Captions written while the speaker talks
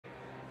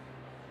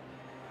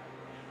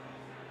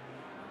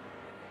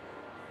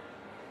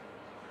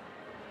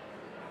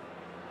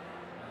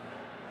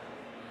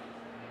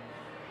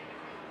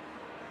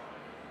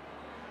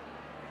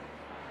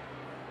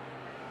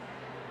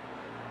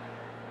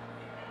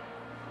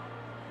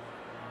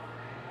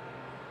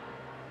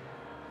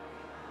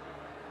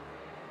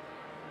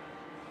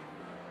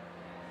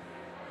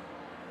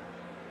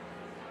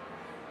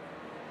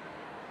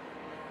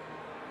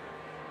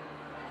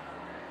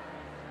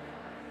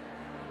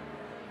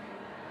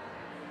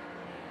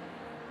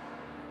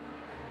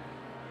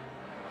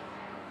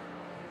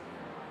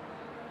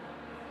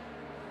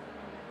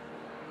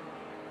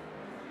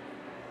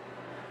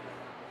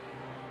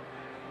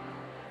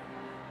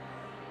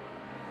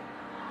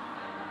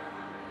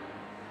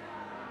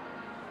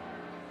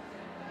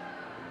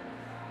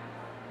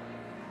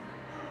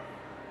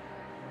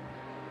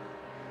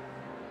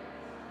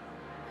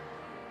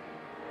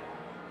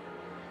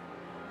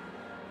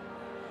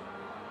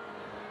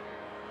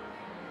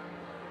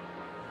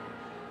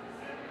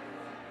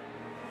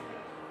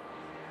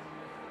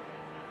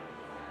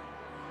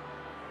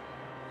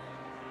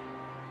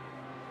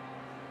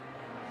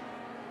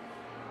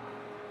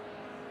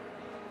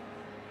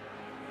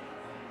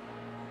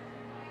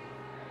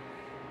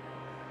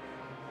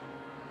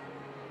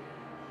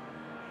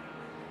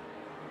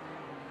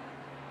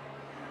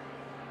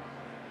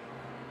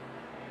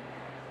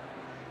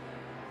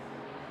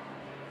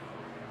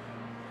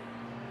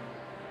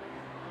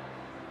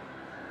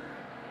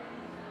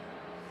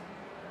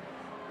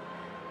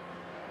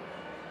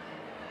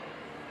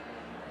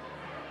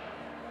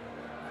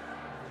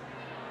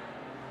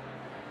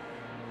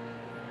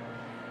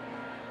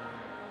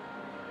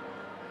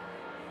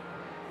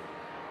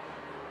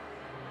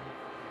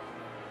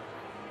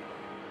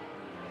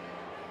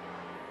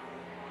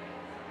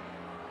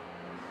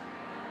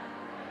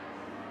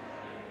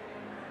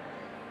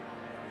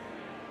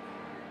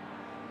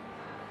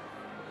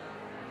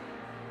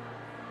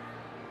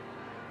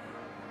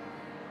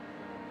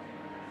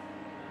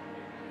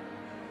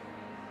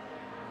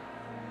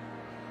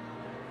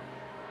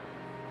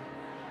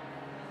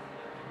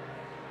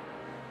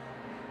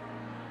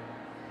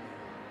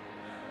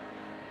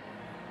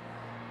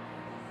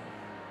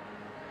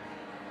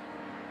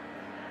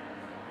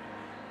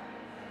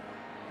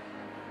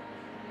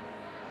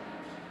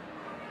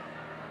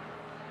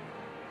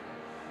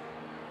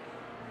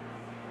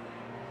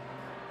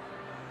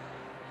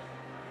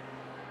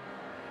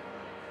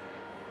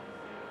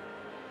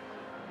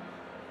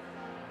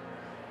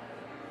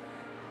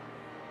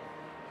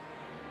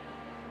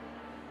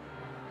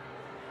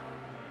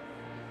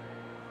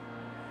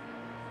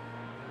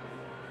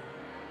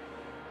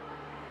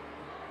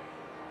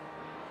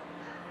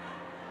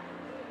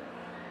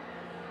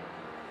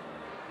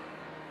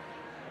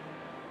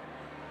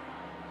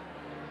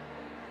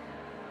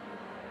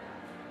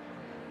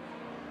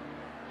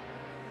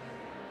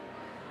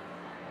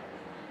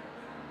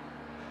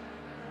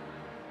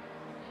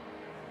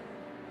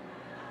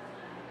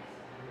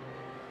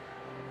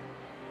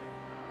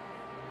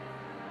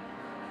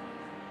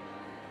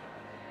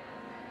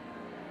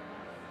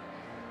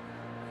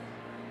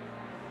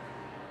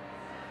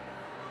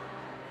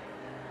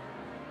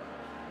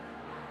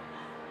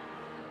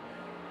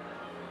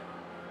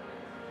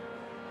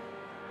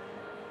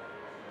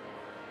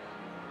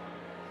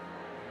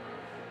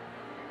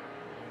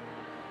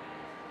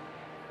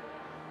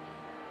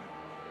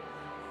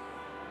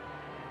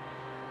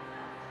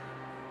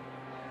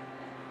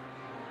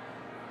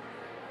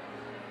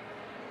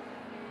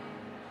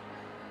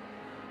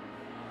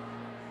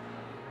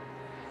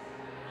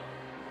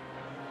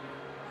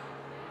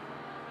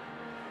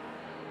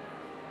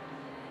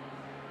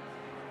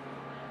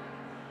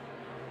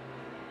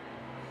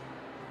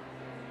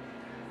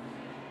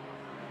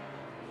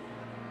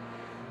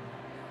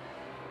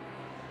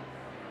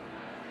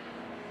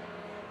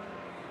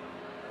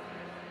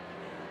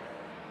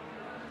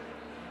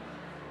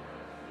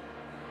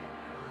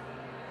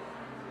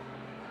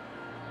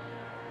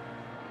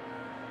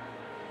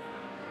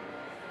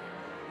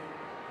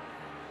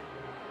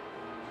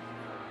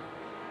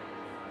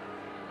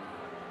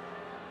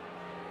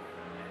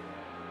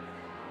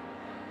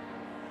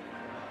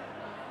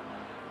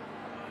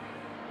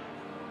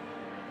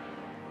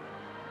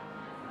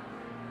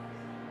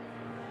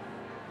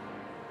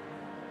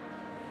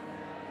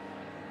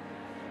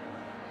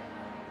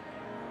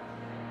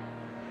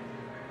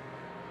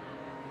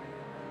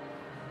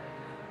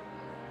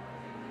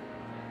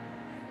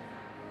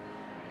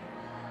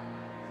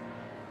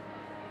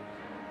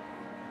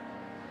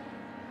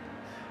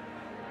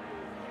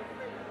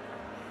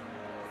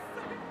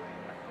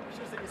You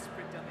should have seen me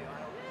sprint down the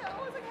aisle. Yeah,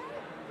 I was like, hey.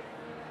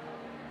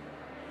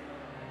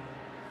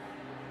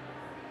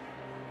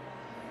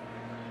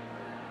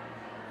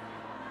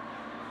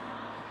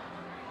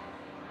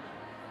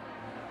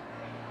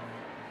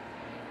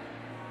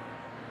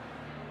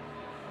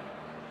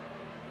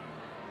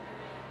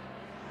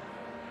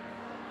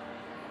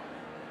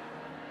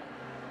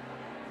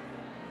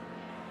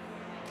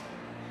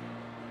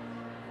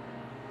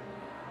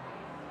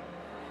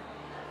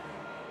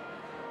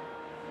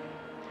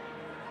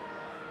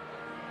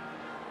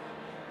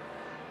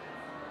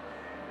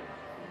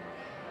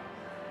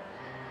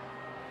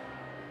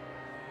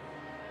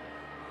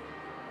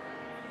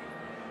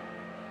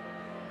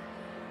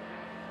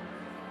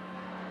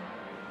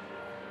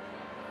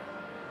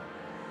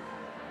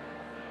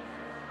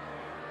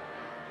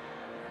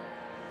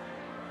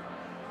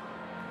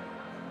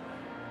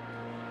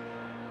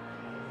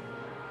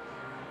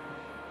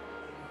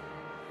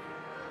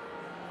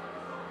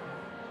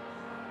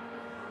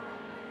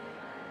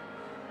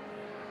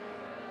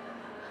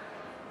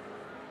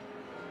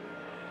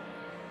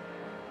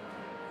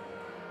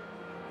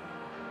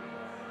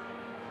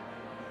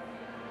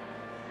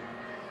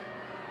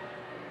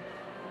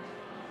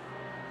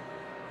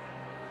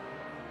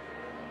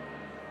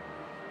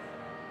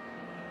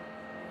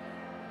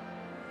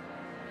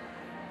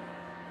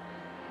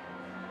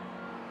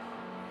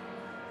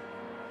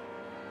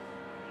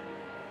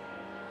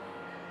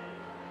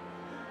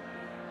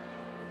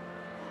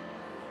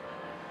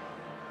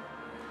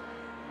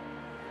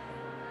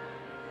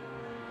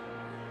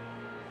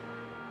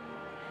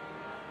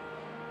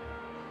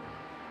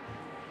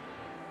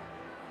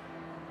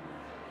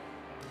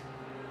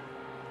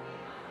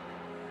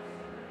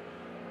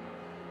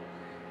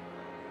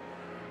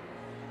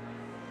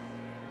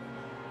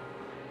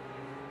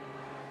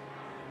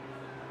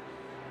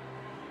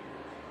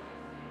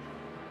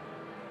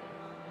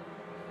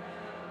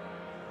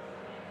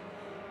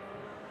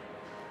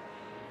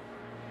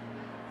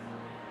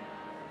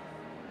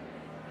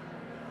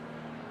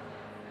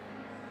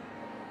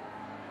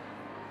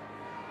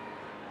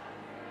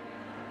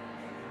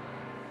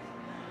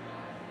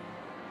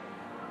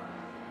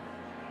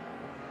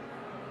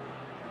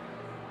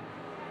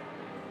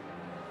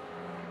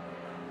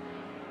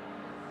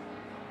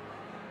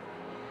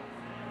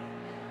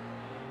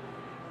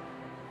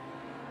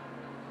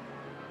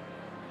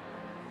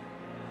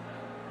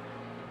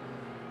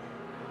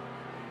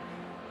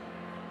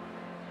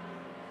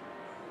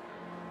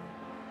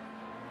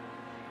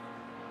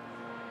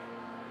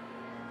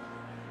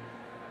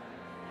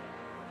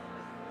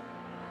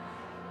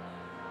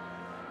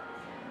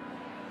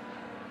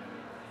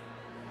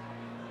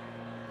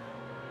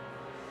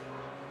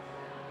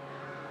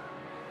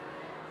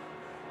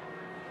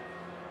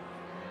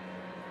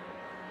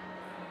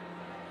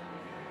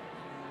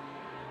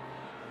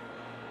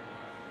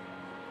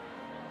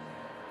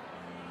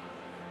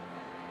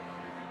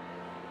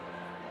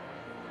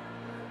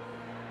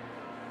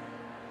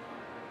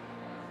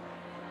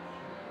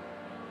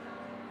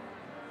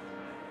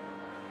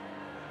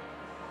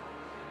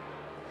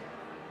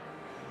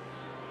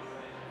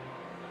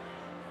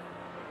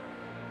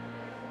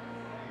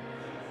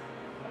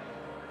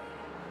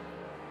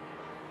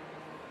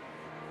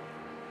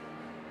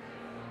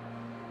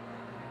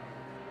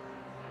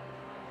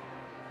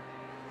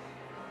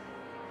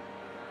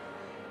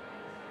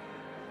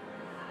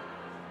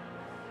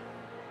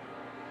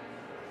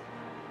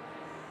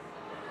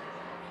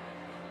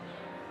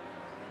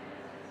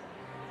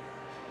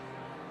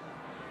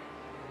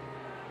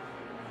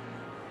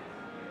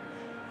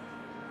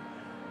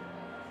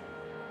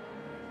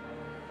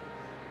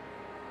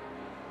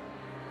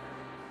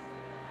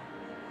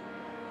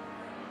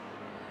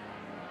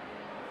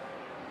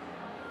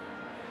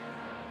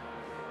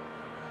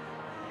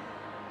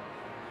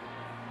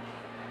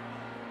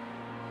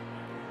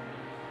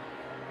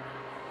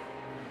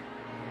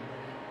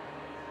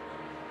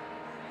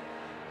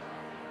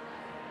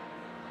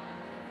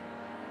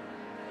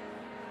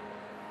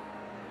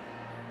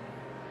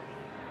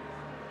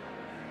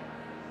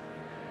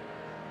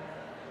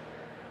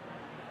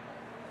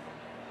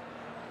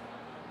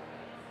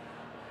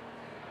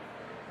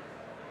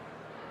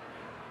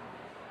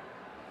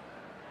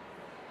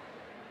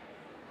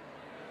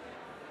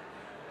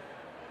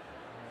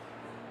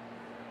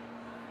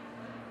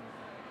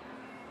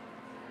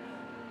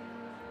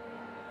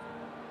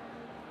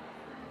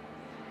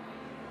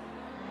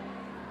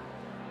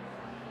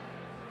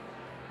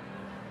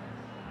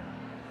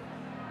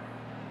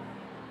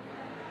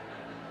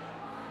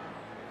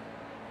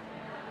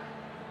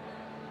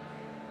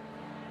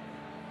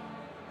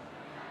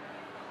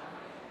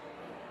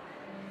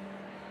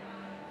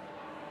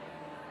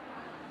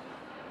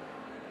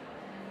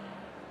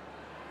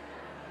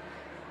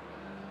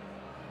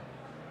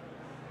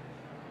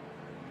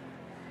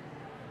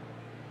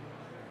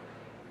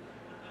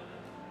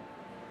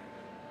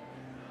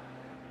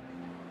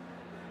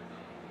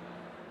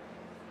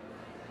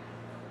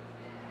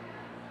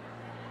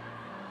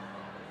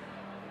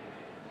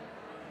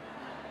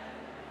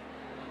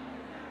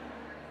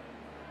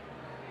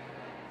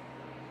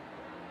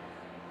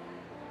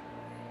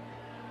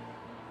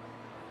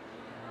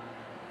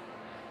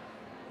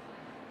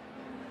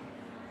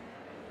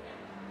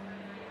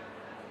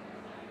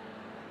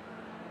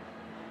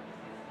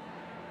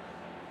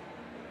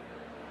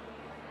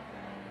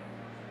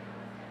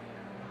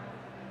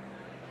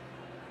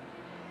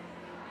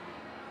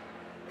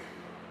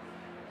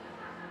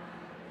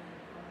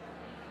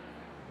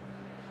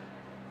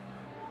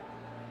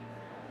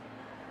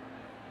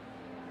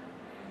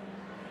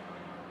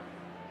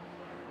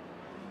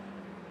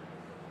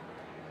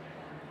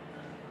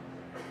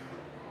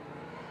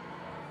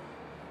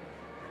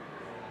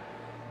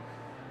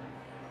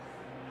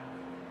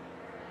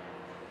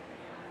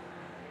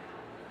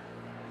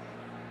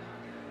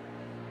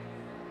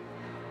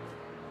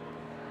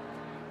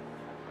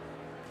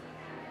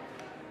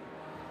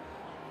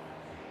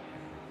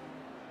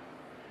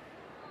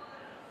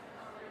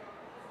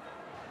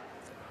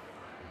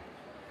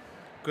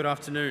 Good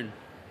afternoon.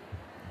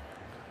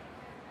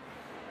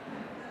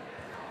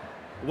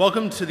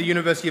 Welcome to the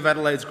University of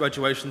Adelaide's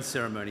graduation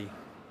ceremony.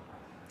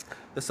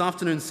 This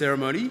afternoon's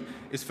ceremony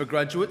is for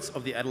graduates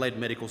of the Adelaide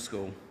Medical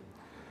School.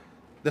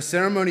 The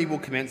ceremony will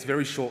commence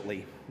very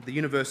shortly. The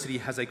university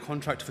has a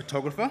contract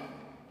photographer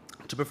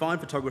to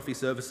provide photography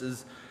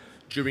services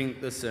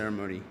during the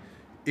ceremony.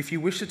 If you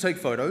wish to take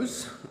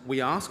photos, we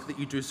ask that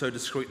you do so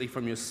discreetly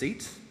from your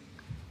seat,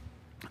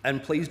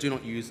 and please do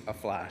not use a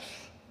flash.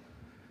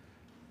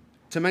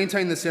 To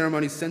maintain the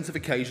ceremony's sense of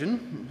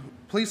occasion,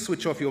 please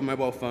switch off your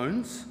mobile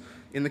phones.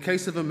 In the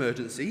case of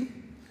emergency,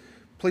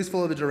 please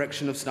follow the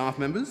direction of staff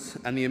members,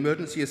 and the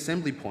emergency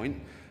assembly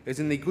point is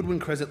in the Goodwin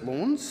Crescent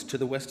lawns to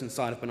the western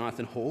side of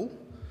Bonython Hall.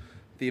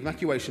 The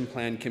evacuation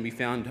plan can be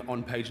found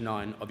on page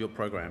 9 of your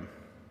program.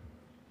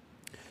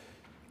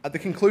 At the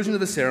conclusion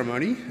of the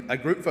ceremony, a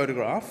group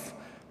photograph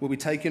will be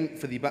taken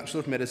for the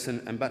Bachelor of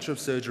Medicine and Bachelor of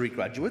Surgery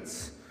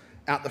graduates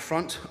out the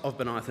front of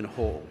Bonython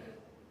Hall.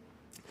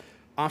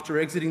 After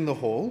exiting the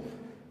hall,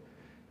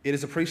 it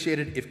is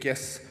appreciated if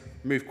guests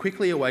move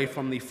quickly away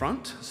from the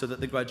front so that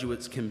the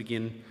graduates can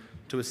begin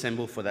to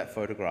assemble for that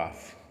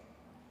photograph.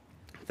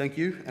 Thank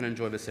you and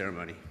enjoy the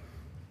ceremony.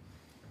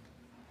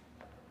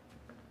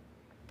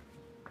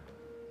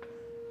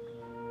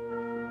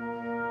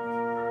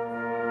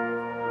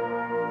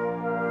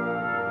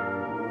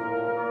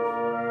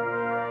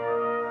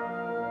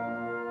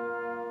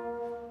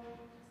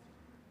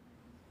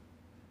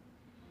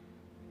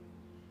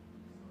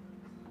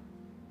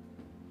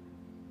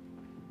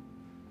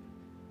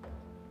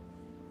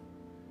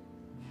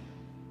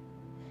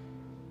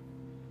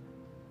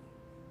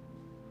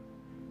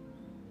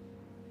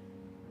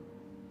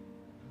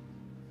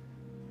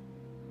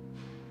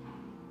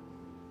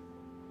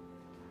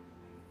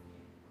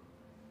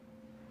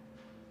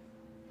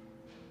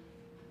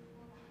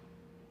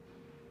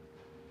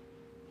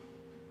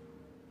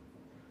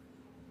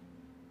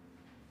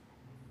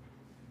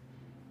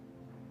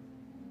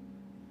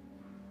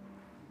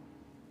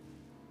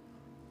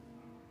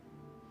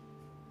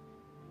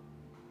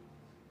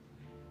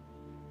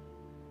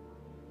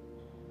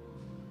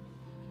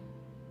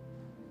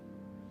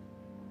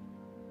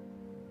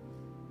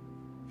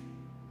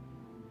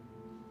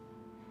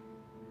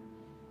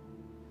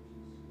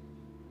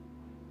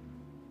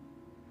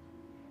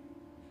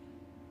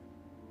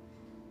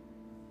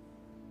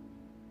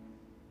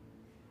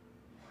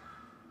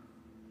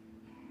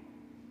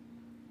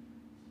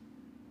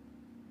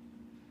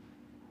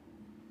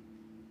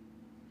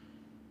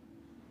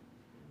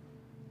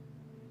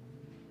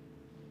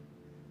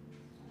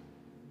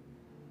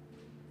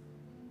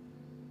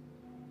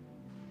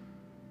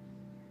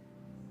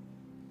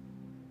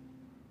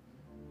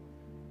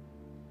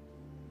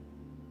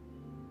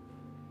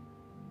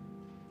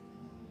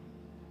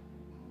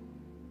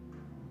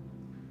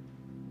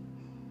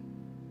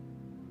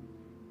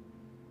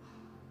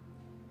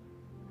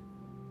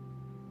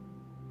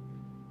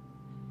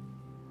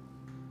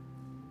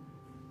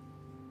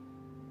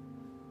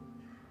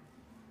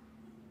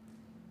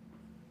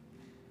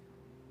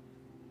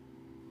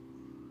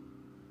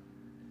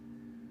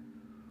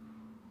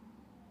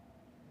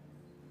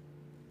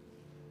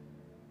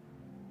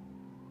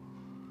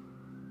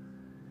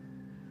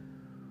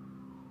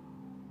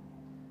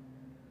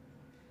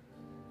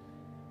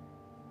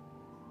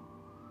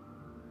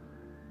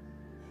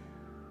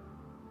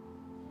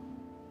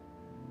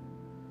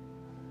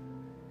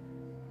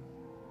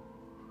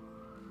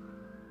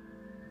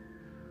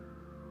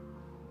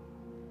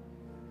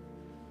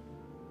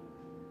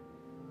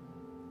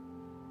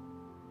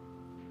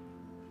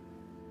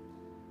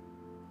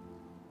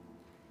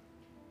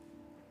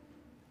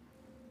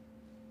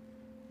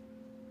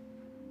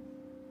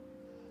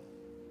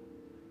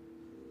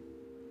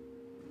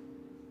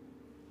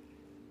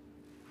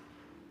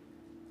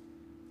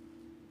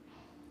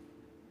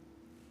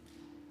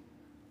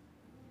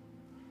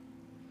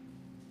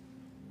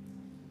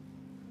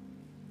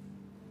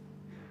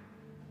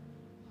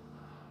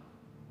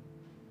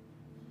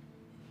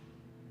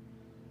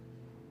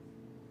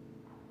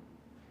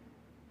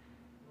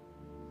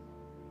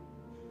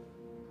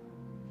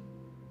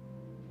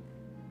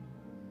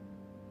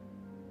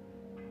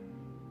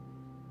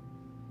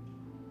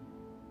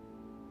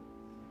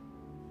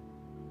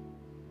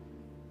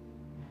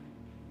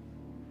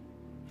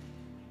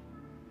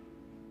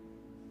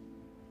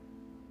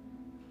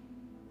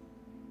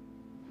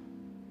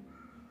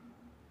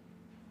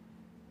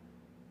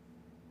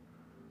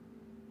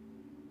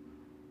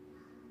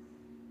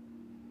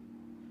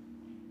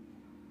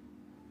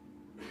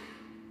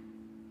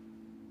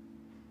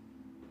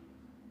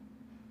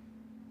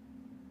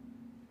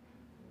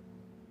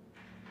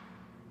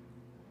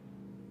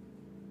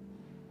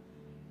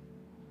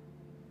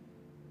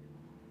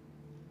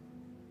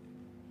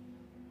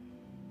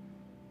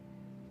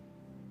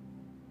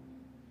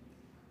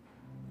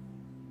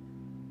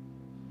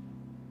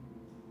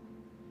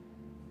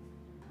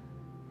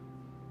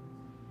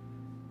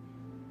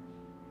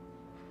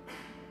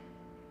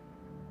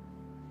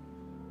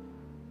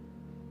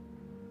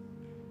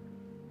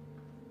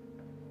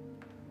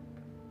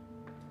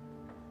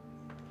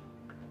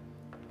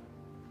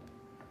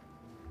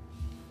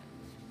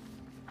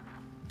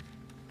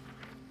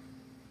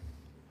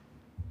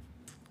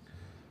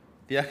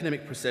 The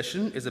academic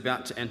procession is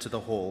about to enter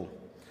the hall.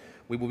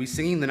 We will be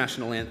singing the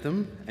national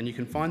anthem, and you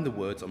can find the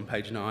words on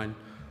page 9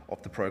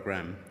 of the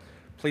program.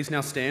 Please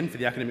now stand for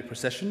the academic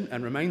procession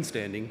and remain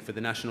standing for the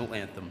national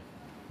anthem.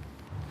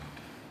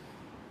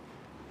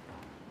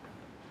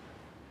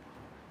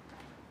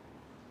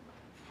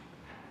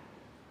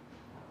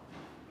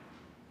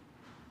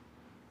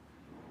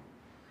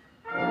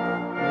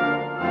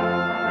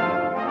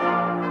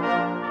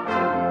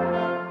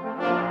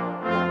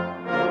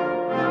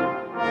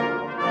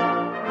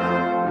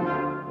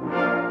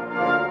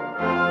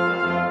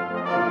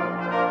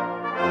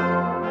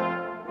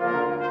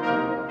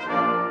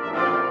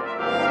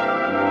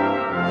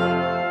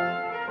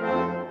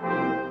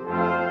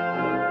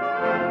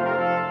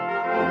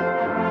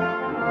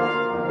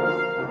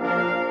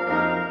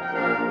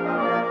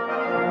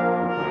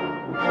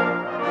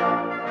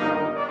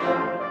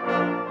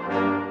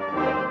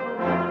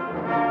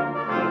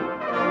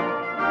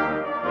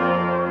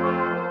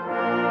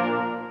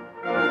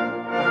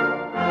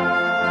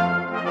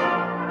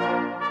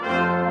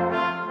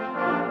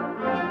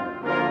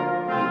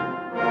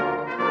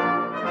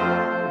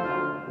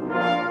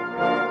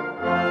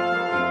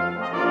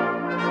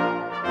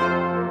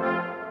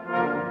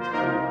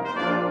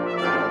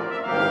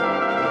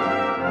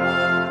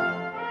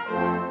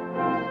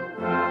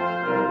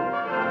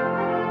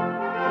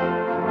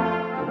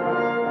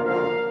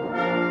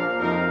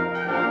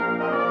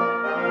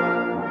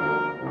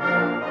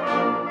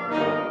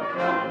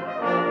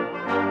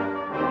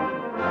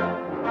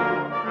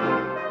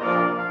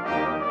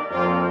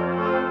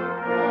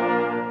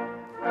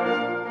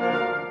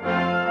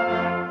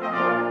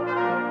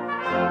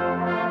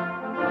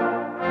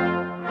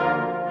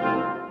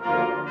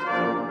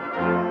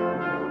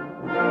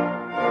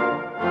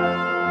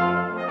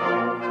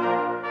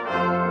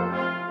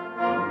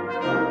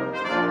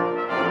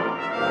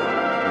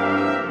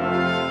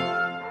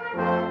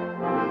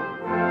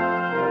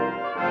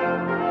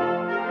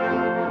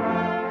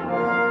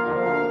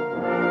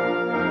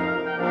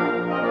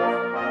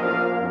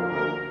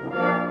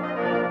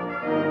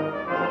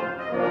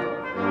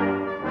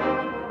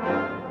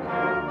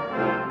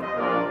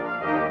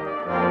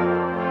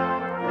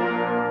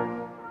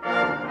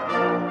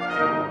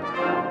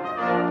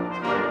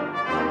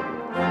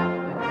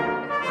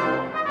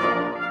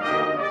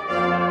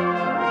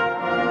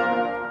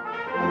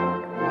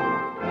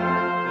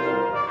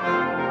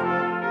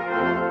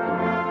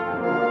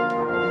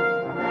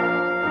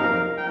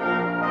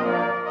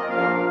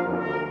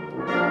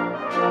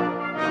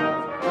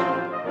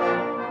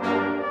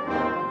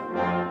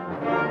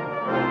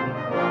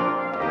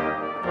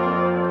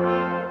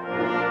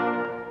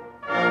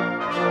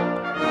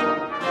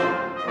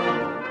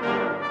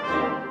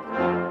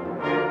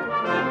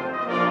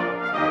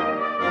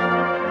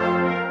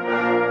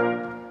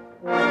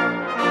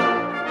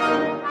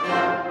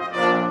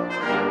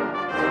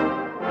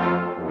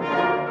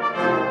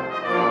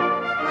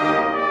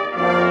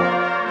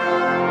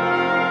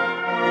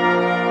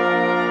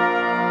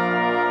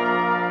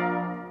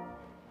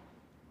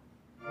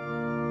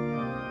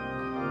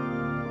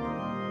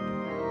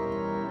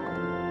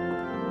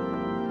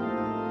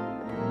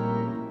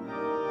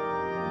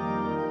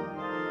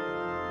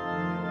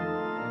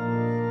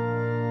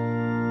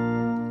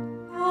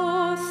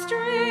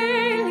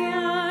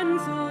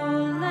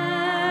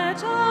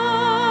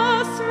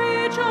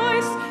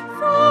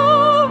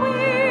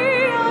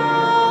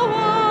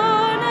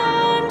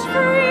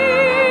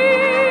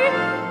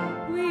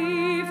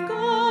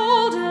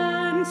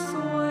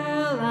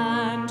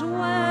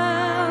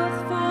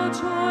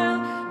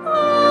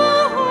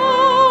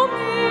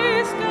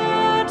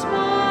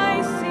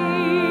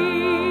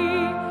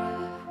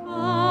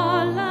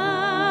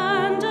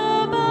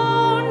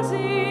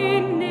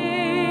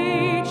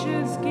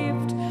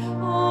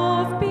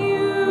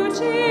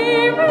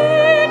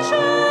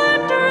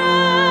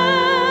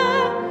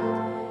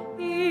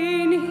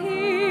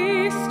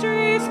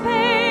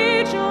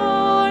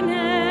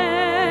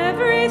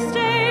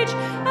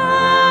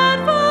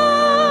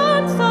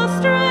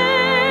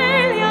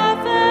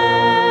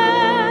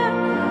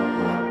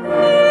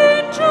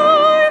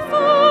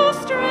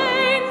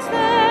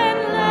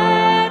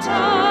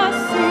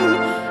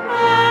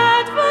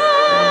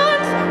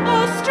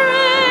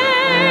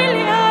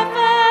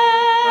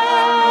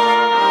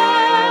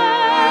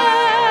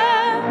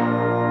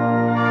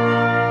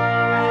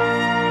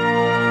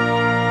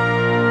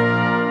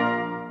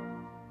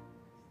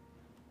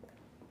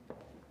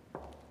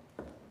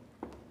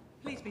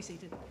 Please be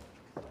seated.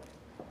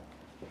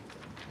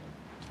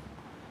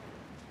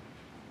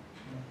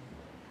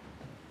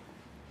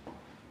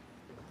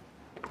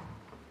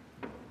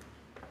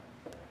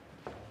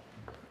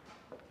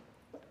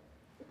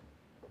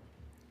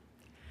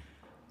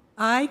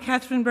 I,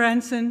 Catherine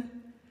Branson,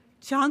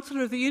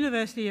 Chancellor of the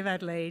University of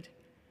Adelaide,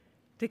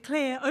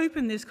 declare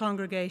open this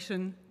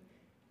congregation,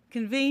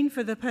 convened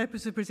for the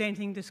purpose of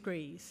presenting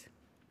degrees.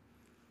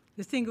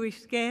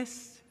 Distinguished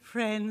guests,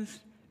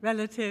 friends,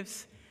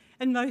 relatives,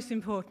 and most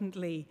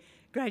importantly,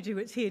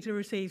 graduates here to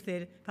receive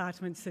their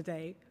departments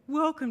today,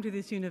 welcome to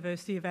this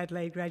University of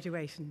Adelaide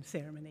graduation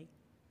ceremony.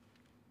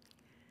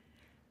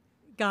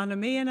 Gana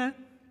Meana,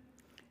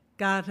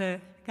 Gana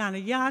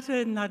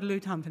Yata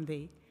Nadlu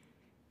Tampandi.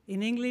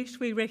 In English,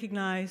 we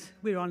recognise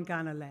we're on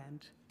Kaurna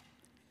land.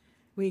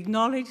 We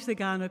acknowledge the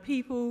Kaurna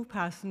people,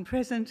 past and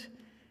present,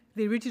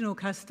 the original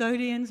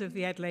custodians of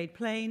the Adelaide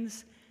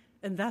Plains,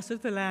 and thus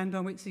of the land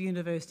on which the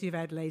University of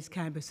Adelaide's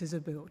campuses are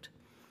built.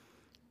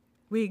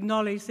 We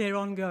acknowledge their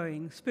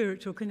ongoing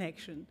spiritual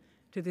connection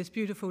to this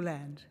beautiful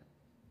land.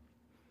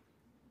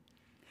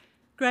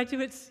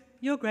 Graduates,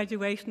 your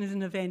graduation is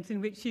an event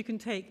in which you can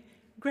take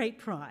great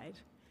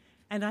pride,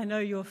 and I know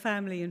your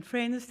family and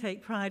friends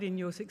take pride in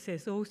your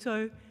success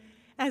also,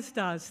 as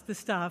does the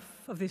staff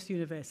of this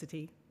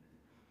university.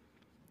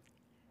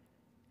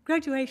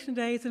 Graduation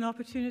day is an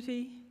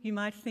opportunity, you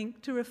might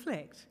think, to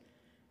reflect,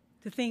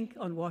 to think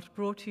on what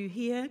brought you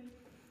here,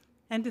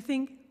 and to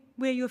think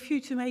where your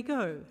future may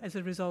go as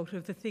a result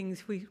of the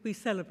things we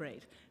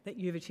celebrate that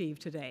you've achieved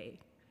today.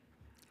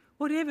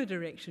 Whatever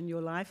direction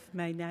your life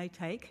may now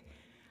take,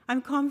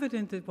 I'm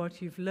confident that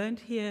what you've learned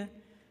here,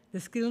 the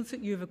skills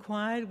that you've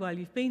acquired while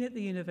you've been at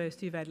the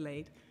University of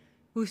Adelaide,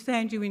 will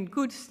stand you in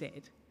good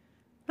stead,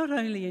 not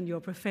only in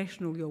your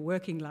professional, your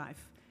working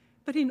life,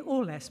 but in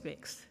all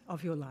aspects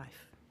of your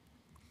life.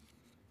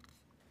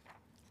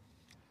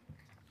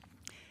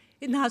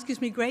 It now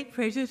gives me great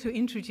pleasure to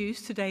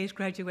introduce today's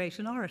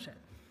graduation orator.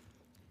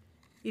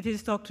 It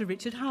is Dr.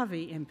 Richard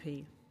Harvey,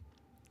 MP.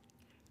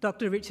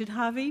 Dr. Richard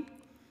Harvey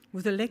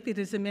was elected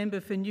as a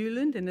member for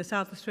Newland in the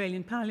South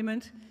Australian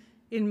Parliament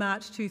in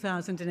March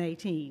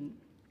 2018.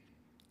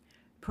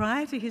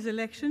 Prior to his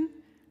election,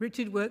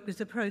 Richard worked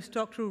as a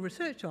postdoctoral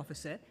research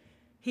officer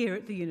here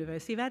at the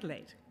University of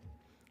Adelaide,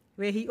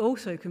 where he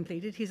also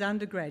completed his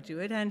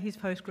undergraduate and his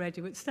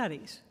postgraduate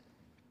studies.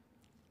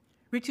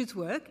 Richard's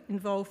work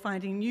involved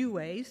finding new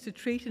ways to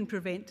treat and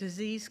prevent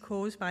disease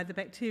caused by the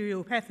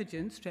bacterial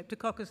pathogen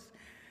Streptococcus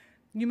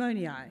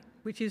pneumoniae,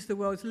 which is the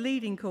world's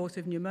leading cause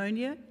of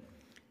pneumonia,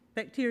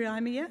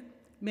 bacteremia,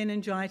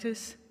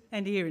 meningitis,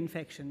 and ear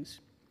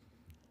infections.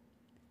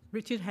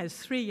 Richard has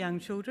 3 young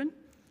children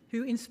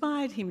who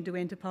inspired him to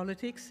enter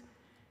politics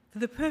for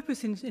the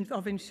purpose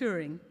of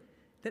ensuring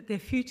that their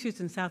futures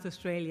in South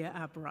Australia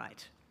are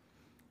bright.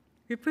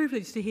 We're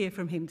privileged to hear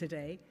from him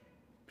today.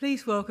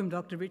 Please welcome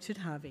Dr. Richard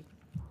Harvey.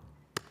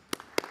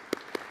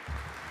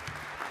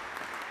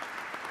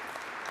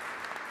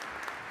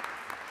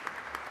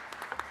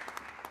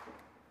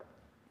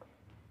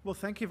 Well,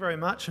 thank you very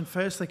much. And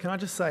firstly, can I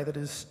just say that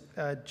it is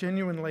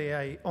genuinely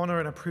an honour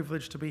and a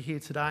privilege to be here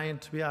today and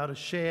to be able to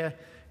share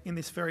in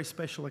this very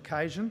special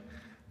occasion.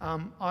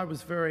 I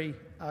was very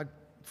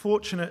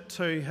fortunate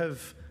to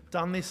have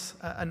done this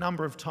a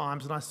number of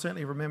times, and I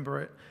certainly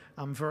remember it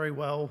very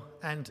well.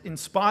 And in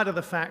spite of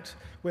the fact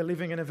we're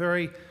living in a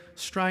very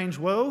strange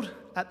world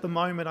at the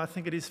moment, I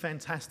think it is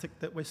fantastic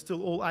that we're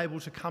still all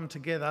able to come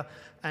together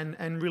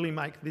and really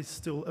make this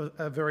still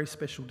a very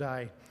special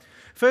day.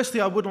 Firstly,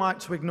 I would like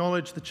to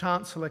acknowledge the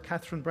Chancellor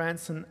Catherine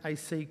Branson,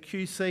 AC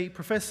QC,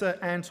 Professor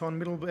Anton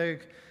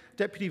Mittelberg,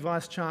 Deputy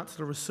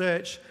Vice-Chancellor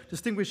Research,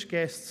 distinguished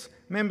guests,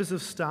 members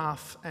of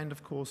staff, and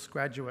of course,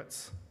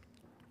 graduates.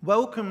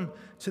 Welcome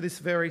to this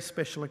very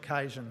special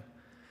occasion.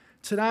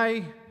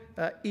 Today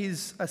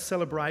is a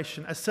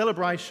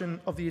celebration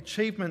of the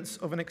achievements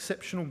of an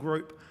exceptional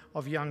group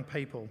of young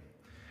people.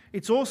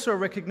 It's also a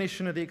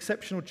recognition of the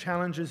exceptional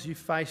challenges you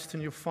faced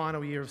in your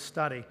final year of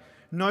study.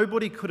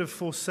 Nobody could have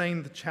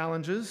foreseen the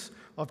challenges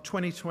of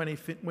 2020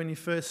 when you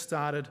first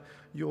started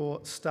your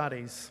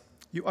studies.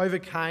 You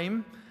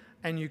overcame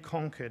and you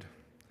conquered.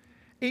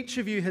 Each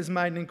of you has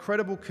made an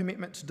incredible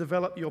commitment to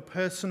develop your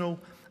personal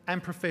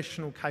and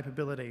professional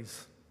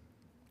capabilities.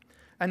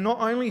 And not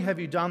only have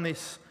you done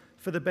this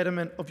for the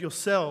betterment of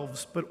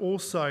yourselves, but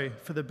also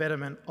for the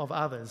betterment of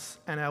others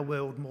and our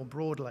world more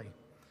broadly.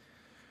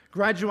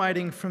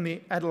 Graduating from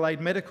the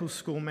Adelaide Medical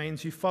School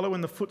means you follow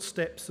in the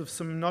footsteps of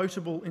some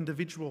notable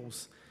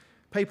individuals.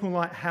 People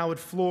like Howard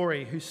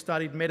Florey, who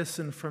studied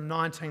medicine from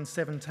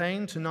 1917 to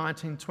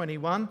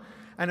 1921,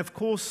 and of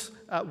course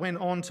went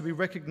on to be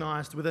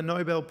recognised with a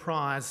Nobel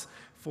Prize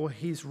for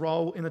his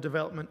role in the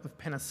development of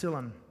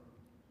penicillin.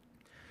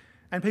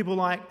 And people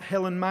like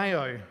Helen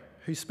Mayo,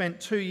 who spent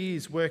 2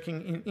 years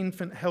working in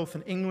infant health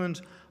in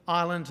England,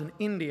 Ireland and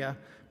India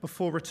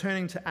before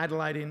returning to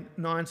Adelaide in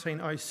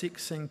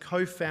 1906 and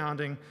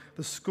co-founding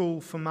the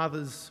School for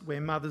Mothers, where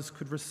mothers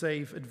could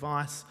receive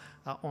advice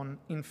on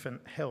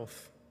infant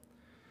health.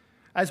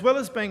 As well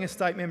as being a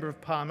State Member of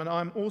Parliament,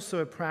 I'm also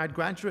a proud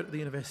graduate at the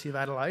University of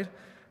Adelaide.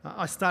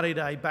 I studied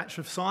a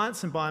Bachelor of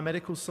Science in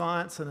Biomedical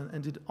Science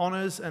and did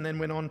honours, and then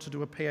went on to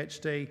do a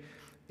PhD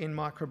in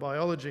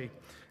microbiology.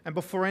 And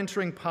before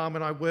entering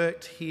Parliament, I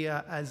worked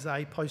here as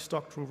a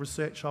postdoctoral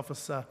research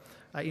officer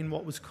in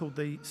what was called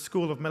the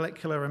School of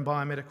Molecular and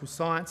Biomedical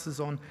Sciences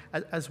on,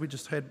 as we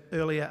just heard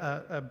earlier,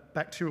 a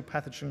bacterial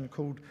pathogen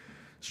called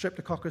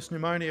Streptococcus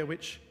pneumonia,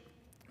 which,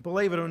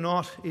 believe it or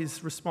not,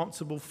 is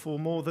responsible for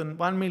more than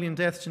 1 million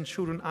deaths in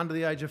children under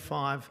the age of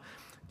 5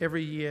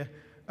 every year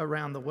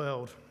around the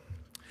world.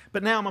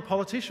 But now I'm a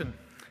politician.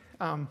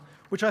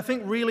 which I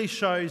think really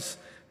shows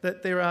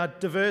that there are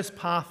diverse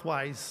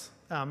pathways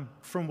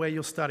from where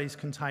your studies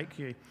can take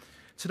you.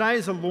 Today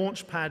is a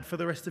launch pad for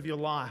the rest of your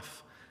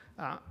life.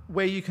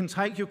 Where you can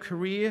take your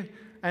career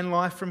and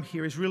life from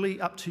here is really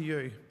up to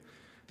you.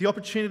 The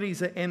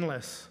opportunities are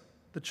endless.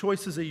 The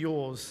choices are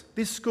yours.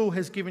 This school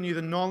has given you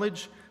the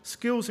knowledge,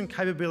 skills and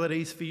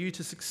capabilities for you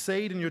to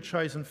succeed in your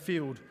chosen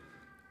field.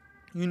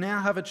 You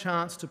now have a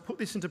chance to put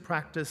this into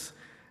practice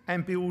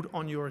and build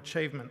on your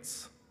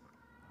achievements.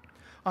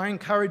 I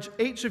encourage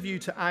each of you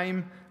to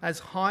aim as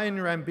high in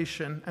your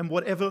ambition and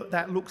whatever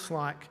that looks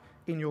like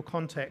in your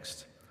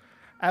context.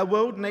 Our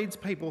world needs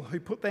people who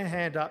put their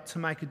hand up to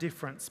make a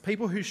difference,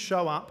 people who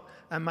show up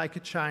and make a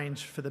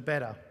change for the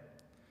better.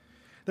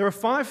 There are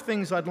 5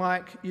 things I'd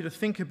like you to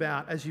think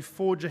about as you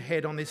forge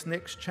ahead on this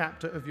next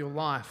chapter of your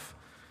life.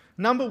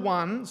 Number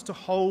 1 is to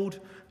hold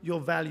your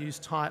values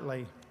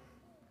tightly.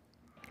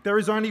 There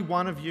is only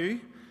one of you,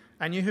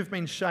 and you have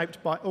been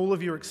shaped by all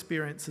of your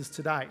experiences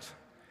to date.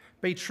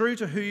 Be true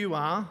to who you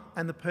are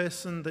and the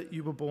person that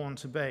you were born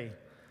to be.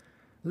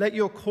 Let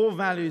your core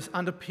values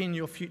underpin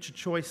your future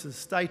choices.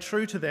 Stay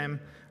true to them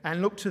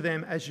and look to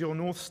them as your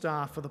North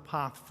Star for the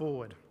path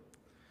forward.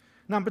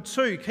 Number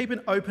 2, keep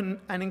an open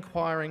and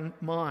inquiring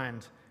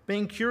mind.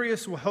 Being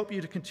curious will help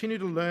you to continue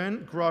to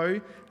learn,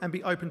 grow, and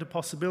be open to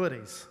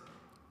possibilities.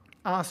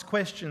 Ask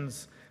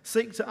questions.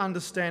 Seek to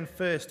understand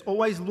first.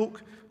 Always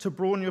look to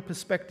broaden your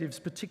perspectives,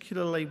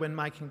 particularly when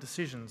making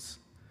decisions.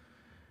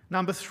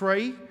 Number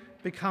 3,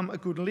 become a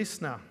good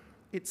listener.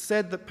 It's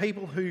said that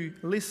people who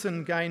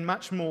listen gain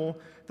much more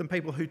than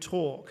people who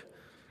talk.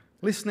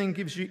 Listening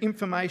gives you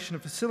information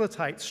and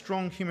facilitates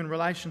strong human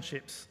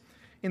relationships.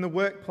 In the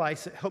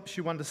workplace, it helps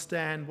you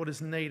understand what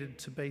is needed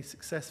to be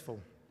successful.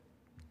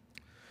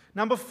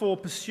 Number 4,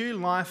 pursue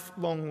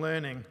lifelong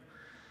learning.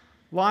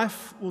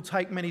 Life will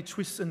take many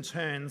twists and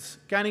turns.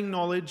 Gaining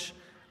knowledge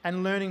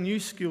and learning new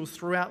skills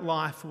throughout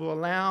life will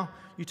allow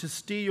you to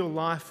steer your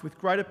life with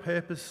greater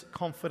purpose,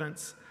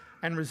 confidence,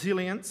 and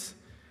resilience.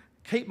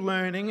 Keep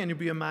learning and you'll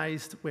be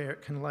amazed where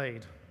it can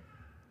lead.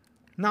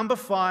 Number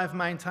 5,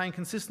 maintain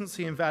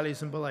consistency in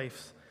values and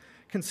beliefs.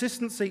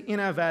 Consistency in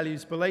our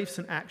values, beliefs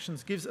and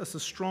actions gives us a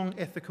strong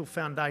ethical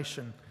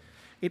foundation.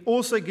 It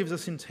also gives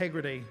us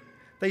integrity.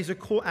 These are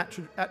core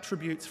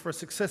attributes for a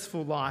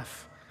successful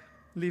life.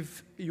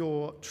 Live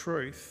your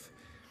truth.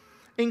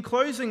 In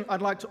closing,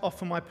 I'd like to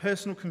offer my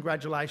personal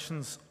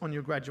congratulations on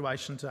your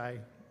graduation day.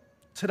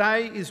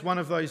 Today is one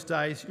of those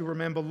days you'll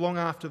remember long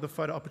after the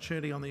photo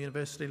opportunity on the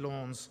university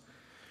lawns.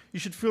 You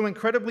should feel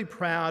incredibly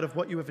proud of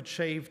what you have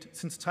achieved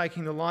since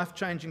taking the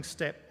life-changing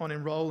step on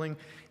enrolling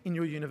in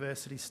your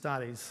university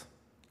studies.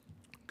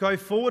 Go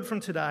forward from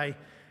today,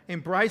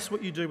 embrace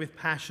what you do with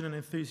passion and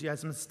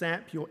enthusiasm, and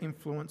stamp your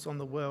influence on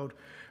the world.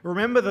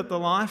 Remember that the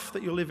life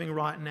that you're living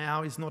right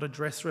now is not a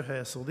dress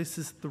rehearsal. This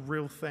is the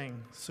real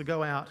thing, so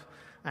go out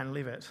and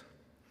live it.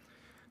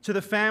 To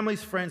the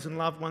families, friends and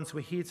loved ones who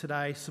are here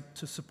today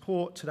to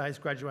support today's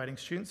graduating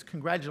students,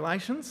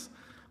 congratulations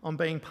on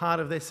being part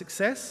of their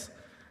success.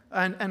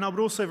 And I would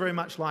also very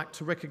much like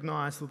to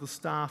recognise the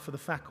staff of the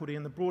faculty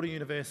and the broader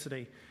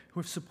university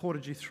who have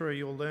supported you through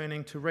your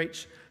learning to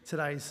reach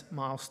today's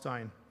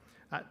milestone.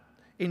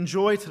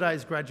 Enjoy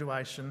today's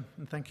graduation,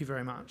 and thank you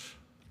very much.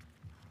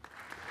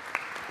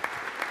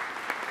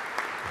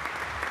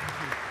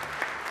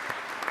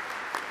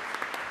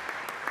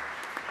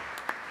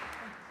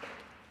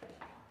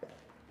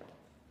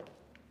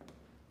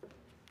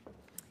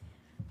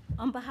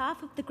 On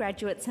behalf of the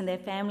graduates and their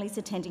families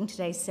attending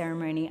today's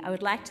ceremony, I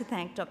would like to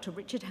thank Dr.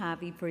 Richard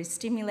Harvey for his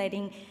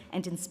stimulating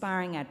and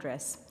inspiring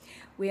address.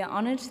 We are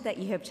honoured that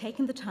you have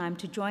taken the time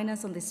to join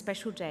us on this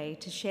special day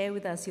to share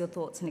with us your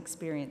thoughts and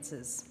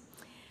experiences.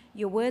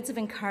 Your words of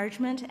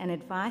encouragement and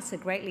advice are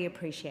greatly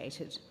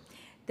appreciated.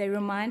 They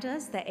remind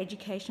us that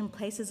education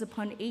places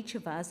upon each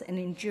of us an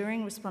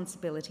enduring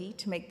responsibility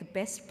to make the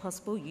best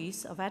possible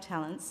use of our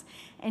talents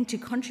and to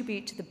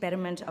contribute to the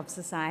betterment of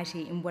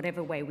society in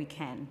whatever way we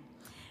can.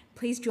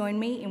 Please join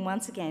me in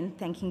once again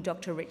thanking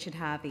Dr. Richard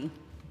Harvey.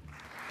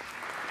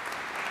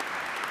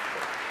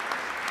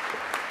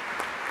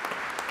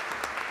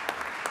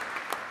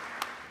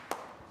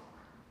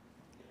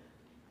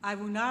 I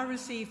will now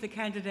receive the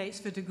candidates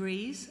for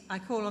degrees. I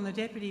call on the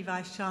Deputy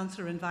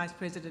Vice-Chancellor and Vice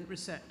President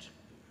Research.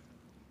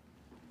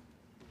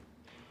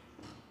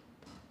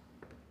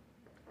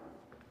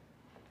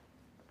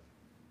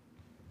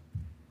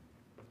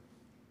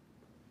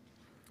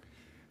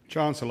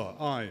 Chancellor,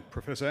 I,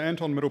 Professor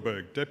Anton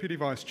Mittelberg, Deputy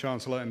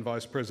Vice-Chancellor and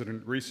Vice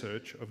President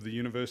Research of the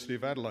University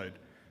of Adelaide,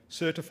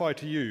 certify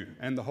to you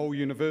and the whole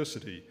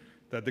university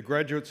that the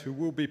graduates who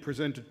will be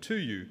presented to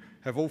you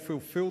have all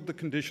fulfilled the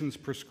conditions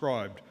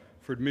prescribed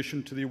for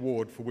admission to the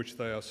award for which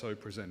they are so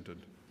presented.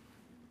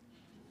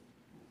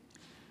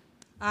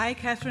 I,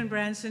 Catherine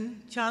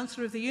Branson,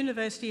 Chancellor of the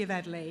University of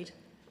Adelaide,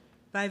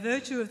 by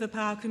virtue of the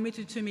power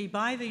committed to me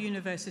by the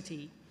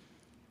university,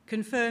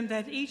 confirm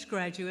that each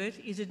graduate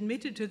is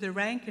admitted to the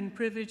rank and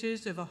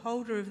privileges of a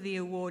holder of the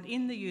award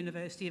in the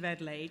University of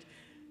Adelaide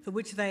for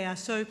which they are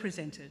so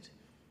presented.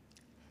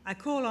 I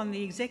call on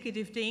the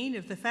Executive Dean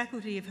of the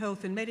Faculty of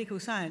Health and Medical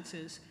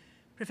Sciences,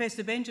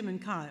 Professor Benjamin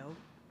Kyle,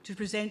 to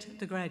present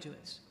the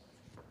graduates.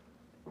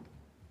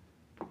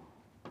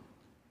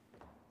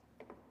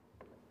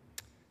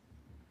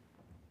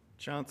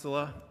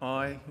 Chancellor,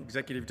 I,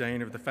 Executive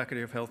Dean of the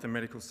Faculty of Health and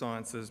Medical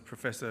Sciences,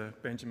 Professor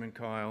Benjamin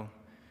Kyle,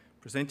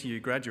 present to you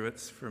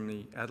graduates from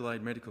the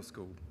Adelaide Medical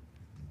School.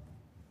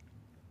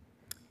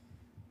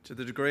 To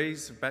the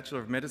degrees of Bachelor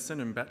of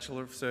Medicine and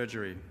Bachelor of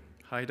Surgery,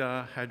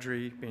 Haidar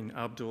Hadri bin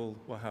Abdul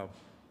Wahab.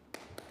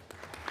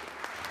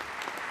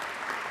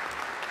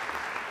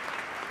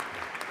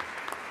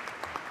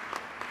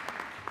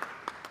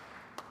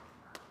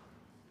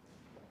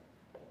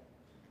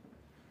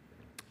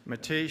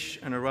 Matish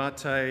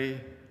Anurate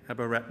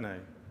Abaratne.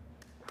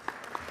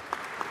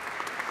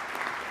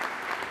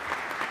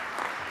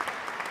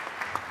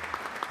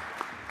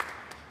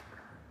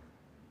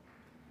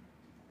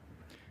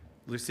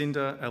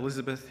 Lucinda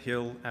Elizabeth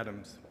Hill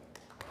Adams.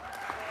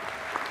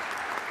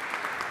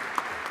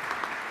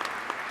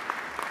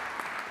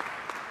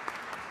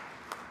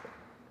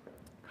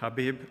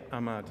 Habib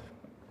Ahmad.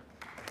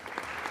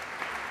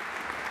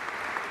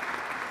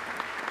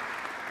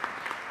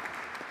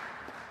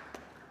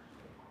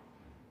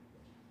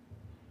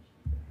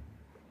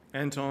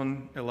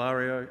 Anton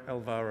Ilario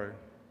Alvaro.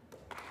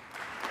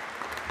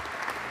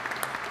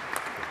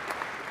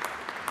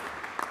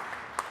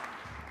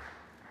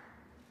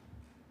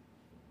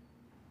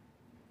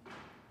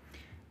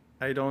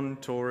 Adon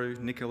Toru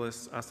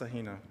Nicholas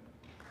Asahina.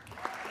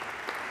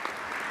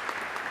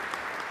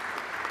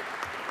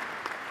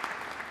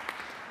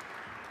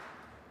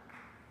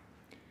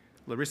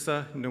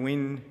 Larissa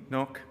Nguyen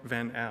Nok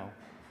Van Au.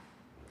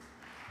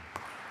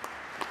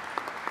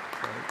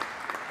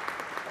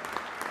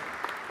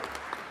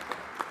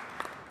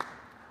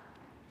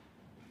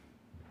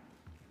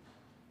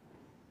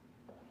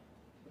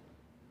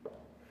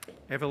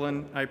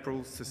 Evelyn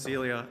April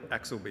Cecilia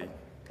Axelby.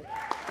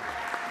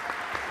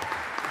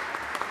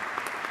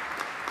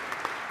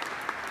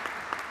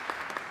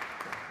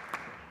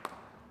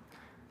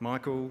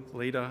 Michael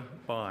Leda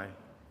Bai.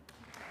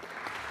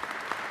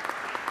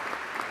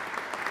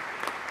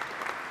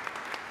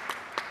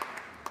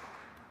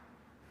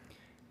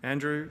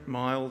 Andrew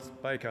Miles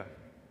Baker.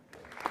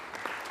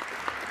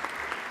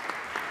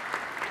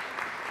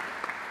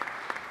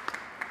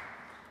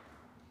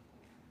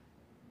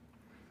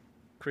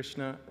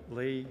 Krishna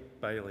Lee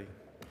Bailey.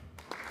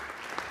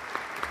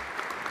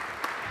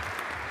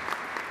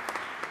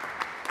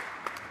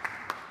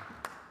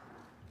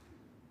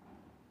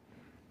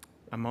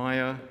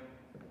 Amaya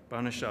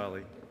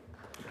Banashali.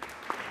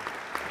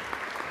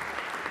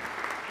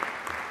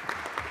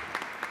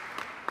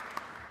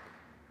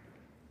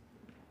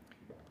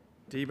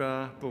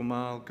 Diba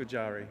Bumal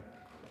Gujari.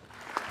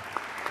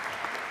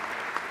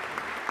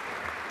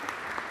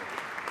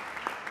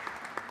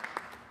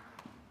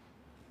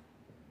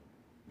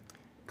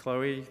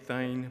 Chloe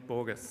Thane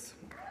Borges.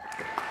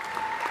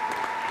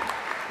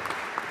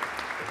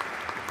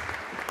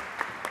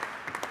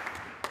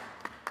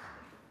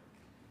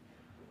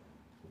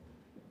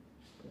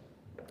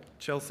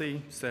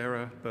 Chelsea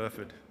Sarah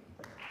Burford.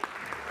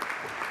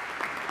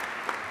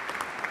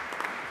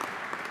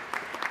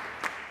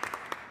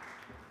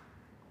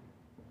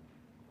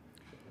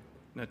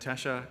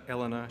 Natasha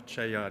Eleanor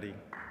Chayadi.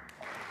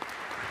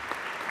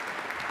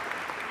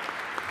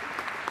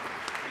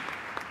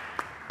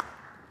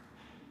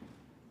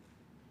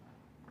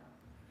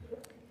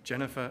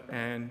 Jennifer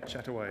Ann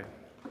Chataway.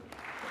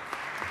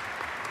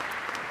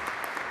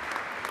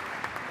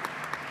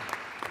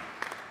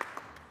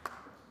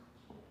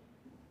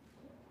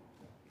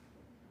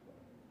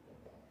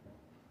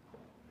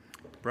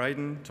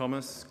 Braden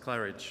Thomas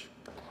Claridge.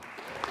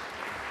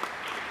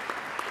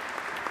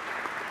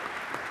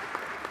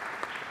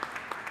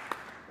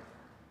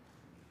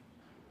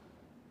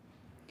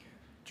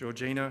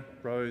 Georgina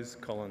Rose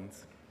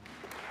Collins.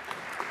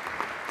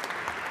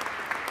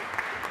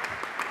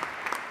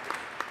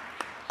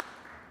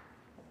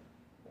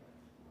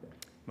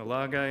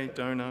 Malage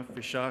Dona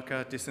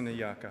Vishaka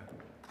Disanayaka.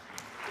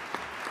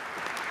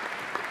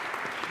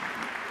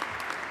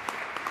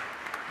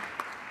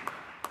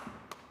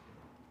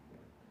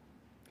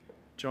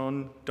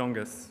 John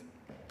Dongus.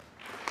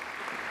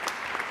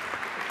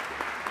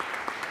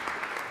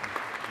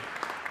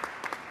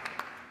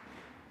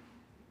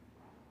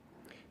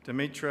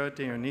 Demetra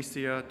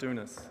Dionysia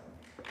Dunas.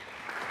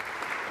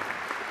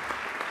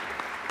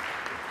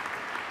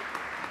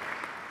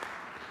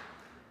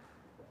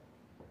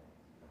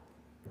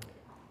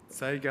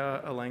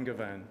 Sagar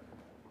Alangavan.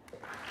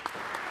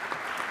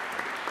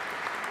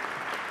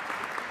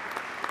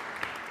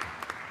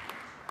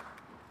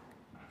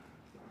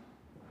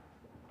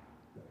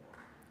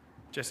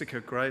 Jessica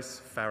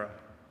Grace Farah.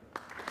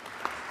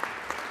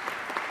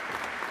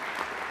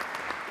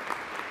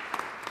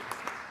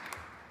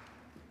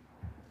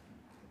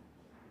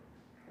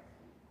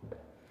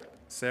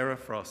 Sarah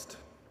Frost.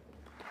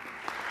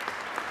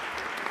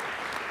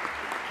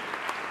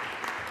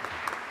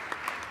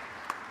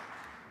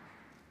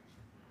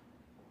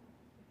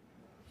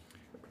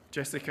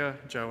 Jessica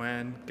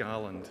Joanne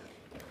Garland.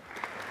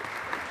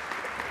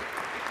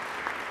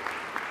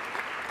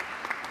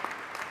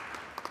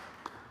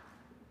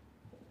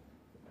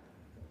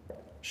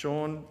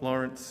 Sean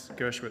Lawrence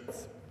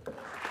Gershwitz.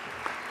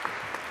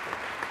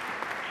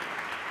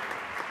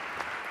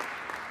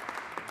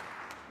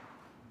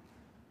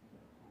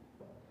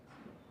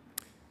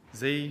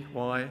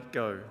 Z.Y.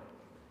 Go.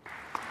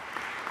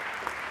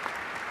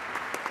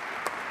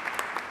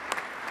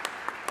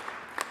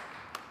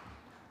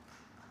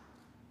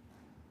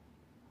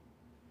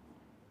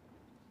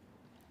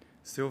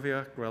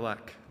 Sylvia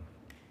Grelak.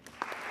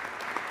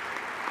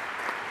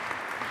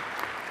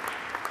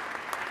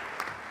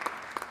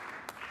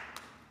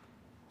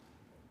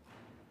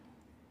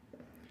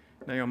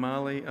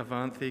 Naomali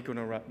Avanthi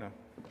Gunaratna.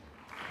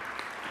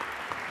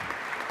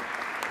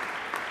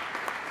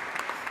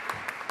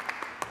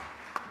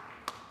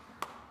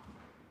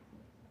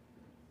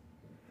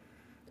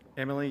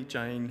 Emily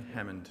Jane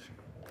Hammond.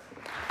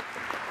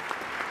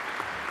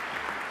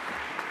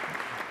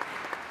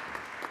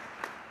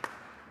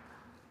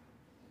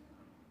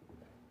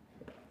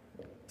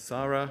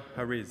 Sarah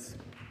Hariz.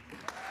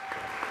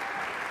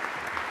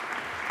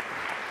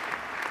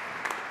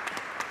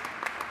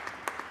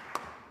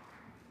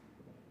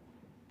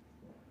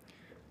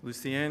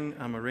 Lucienne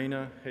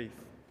Amarina Heath.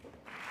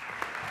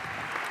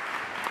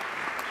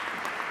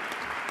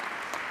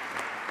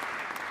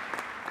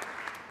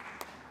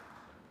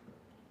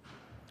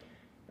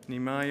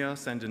 Nimaya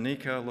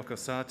Sandanika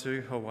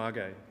Lokosatu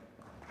Hawage.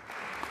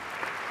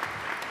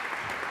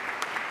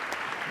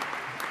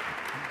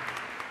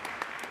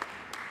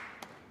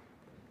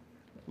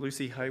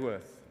 Lucy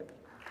Hayworth.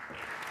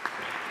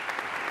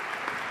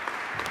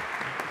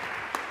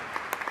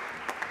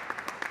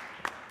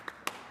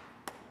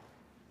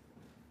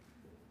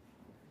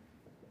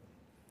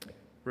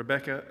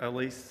 Rebecca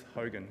Elise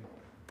Hogan.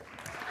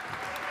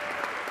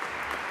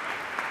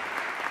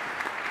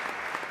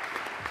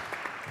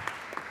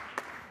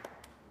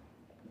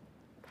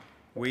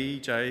 Wee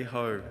J.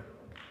 Ho.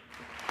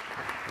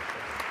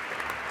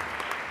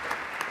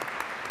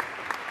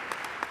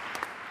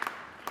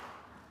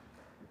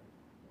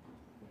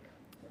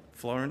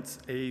 Florence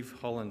Eve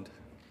Holland.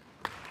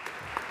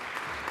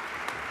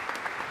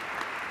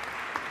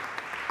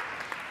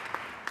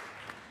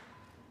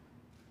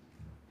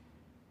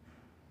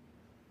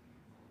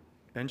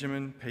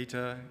 Benjamin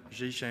Peter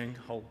Zhisheng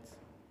Holtz.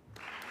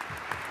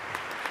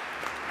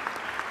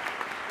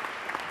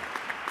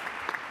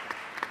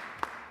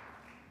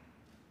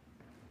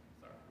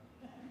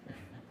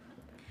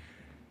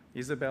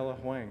 Isabella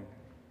Huang.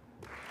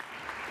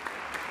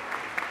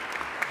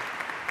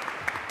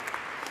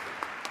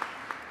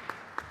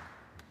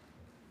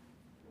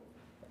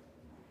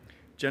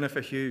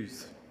 Jennifer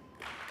Hughes.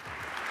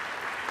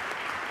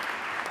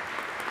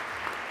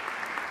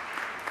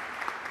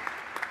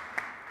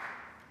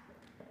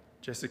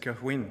 Jessica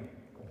Huynh.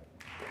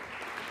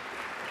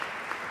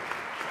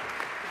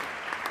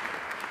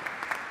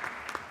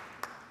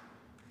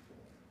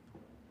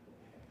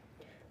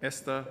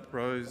 Esther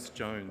Rose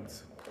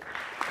Jones.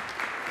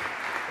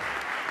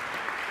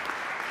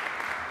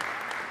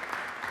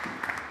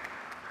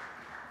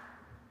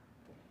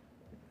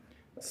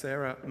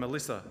 Sarah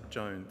Melissa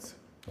Jones.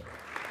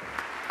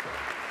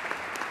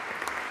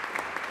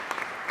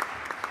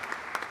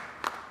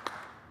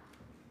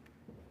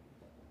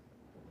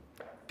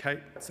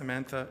 Kate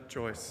Samantha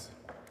Joyce.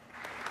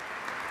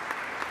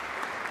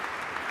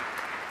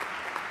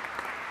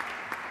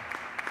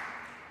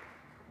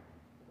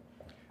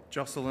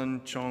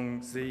 Jocelyn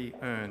Chong Zi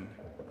Earn.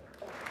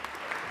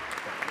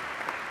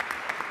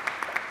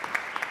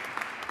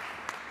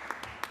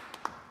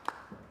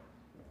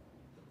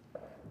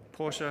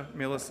 Portia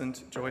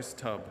Millicent Joyce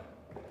Tubb.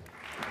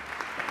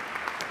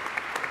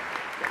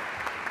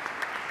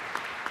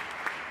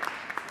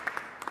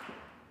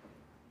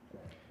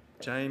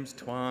 James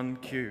Tuan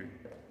Q.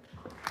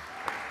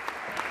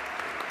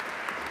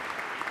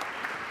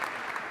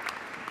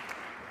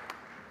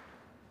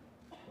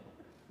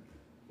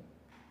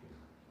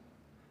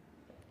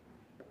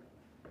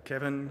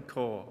 Kevin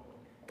Kaur.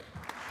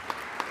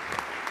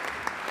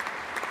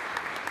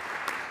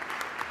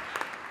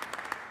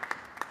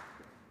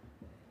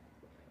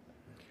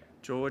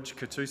 George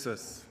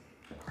Katoussis.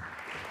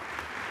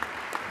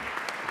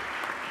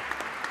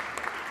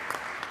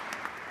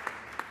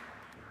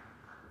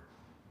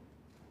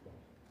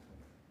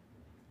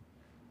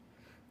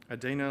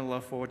 Adina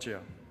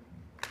LaForgia.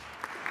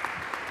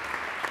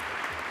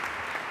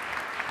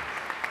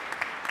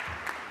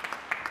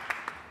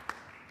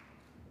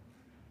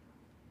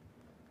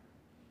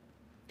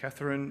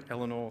 Catherine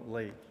Eleanor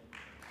Lee.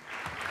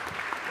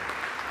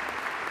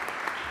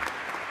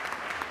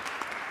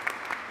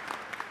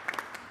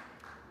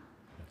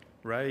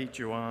 Ray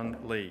Juan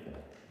Lee.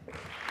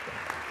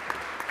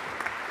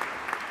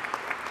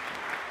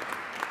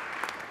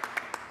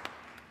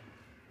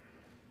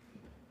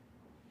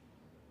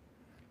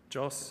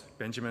 Joss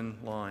Benjamin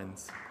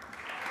Lyons.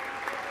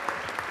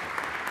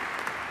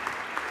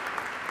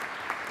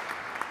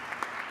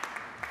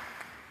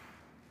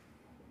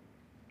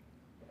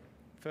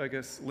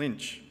 Fergus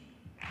Lynch.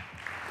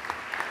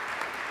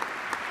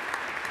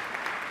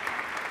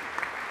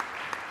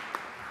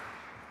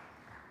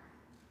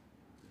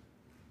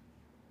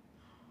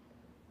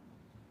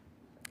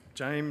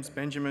 James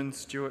Benjamin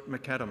Stewart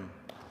McAdam.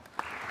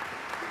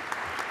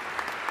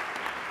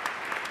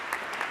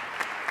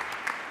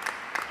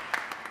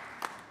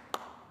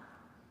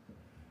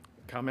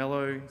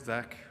 Carmelo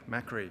Zach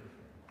Macri.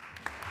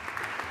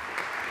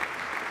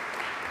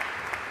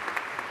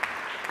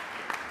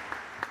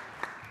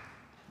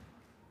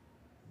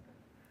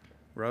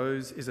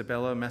 Rose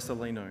Isabella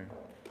Massolino.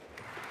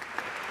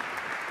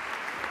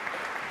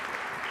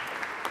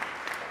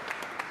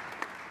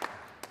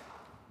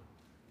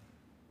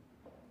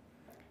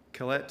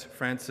 Colette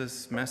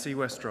Frances Massey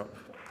Westrop.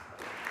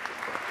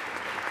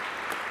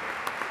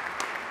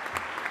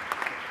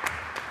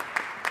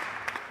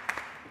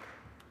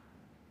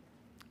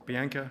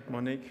 Bianca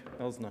Monique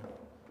Elsner.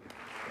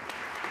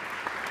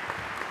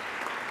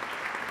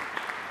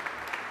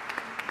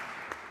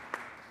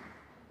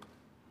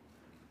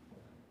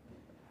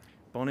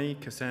 Bonnie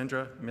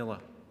Cassandra Miller.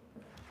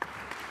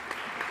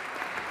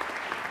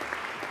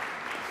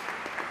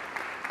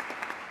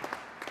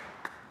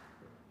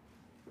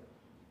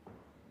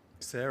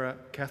 Sarah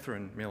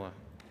Catherine Miller.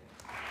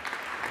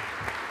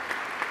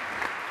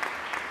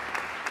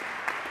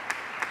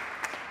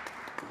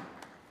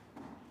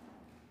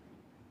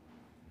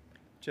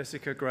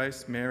 Jessica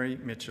Grace Mary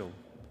Mitchell.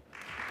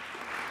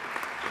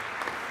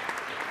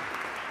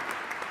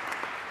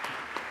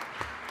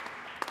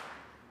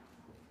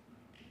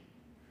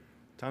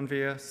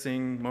 Tanvir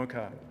Singh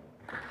Mokar.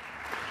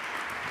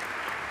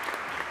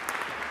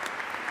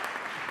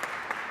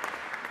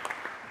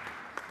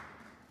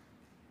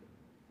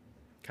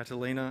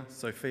 Catalina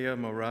Sophia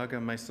Moraga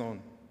Mason.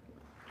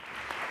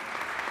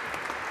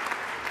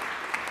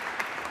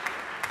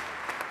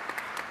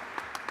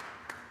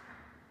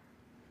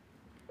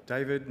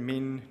 David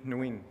Min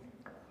Nguyen.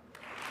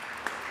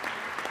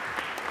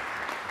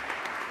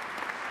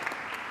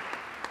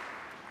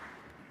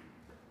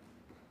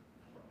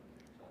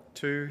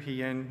 Tu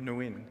Hien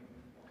Nguyen.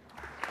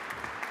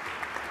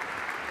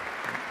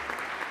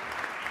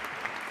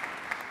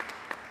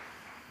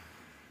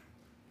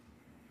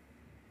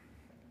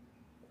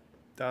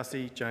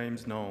 Darcy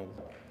James Knoll.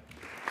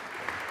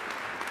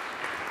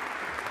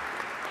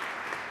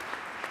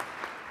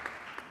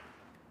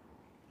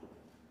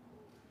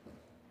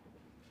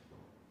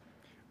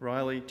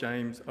 Riley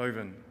James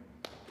Oven.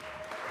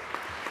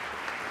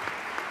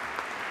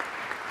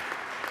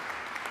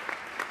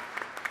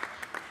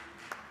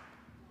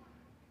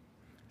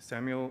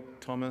 Samuel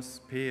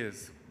Thomas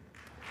Pears.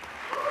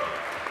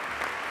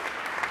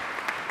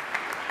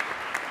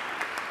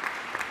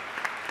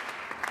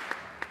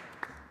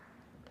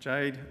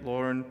 Jade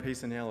Lauren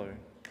Pisanello.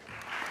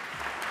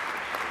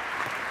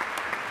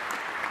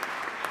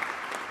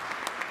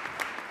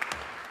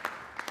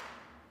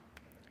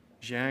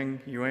 Zhang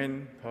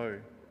Yuan Po.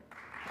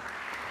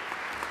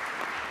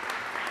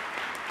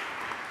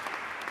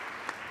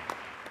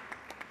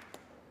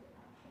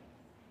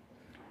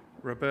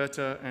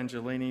 Roberta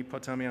Angelini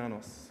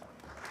Potamianos.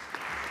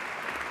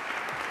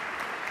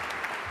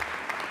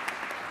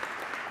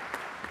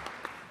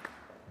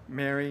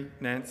 Mary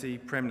Nancy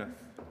Premnath.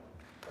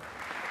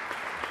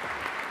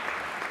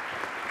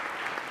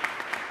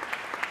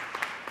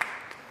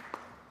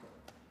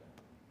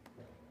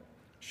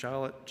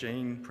 Charlotte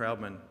Jean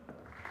Proudman.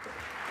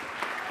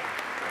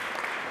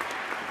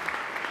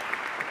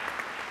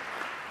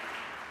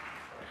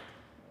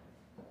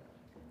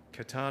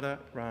 Katada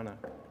Rana.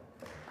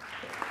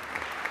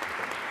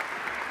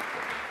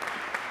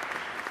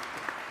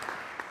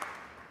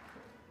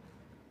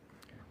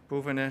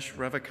 Bhuvanesh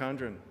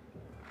Ravichandran.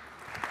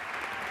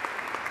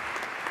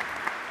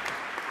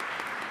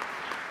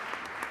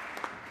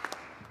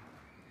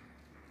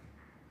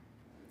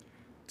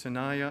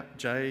 Tanaya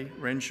J.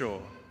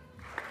 Renshaw.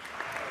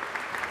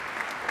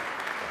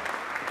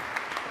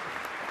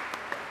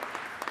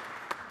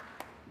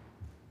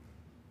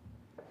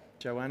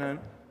 Joanna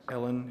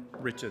Ellen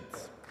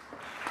Richards.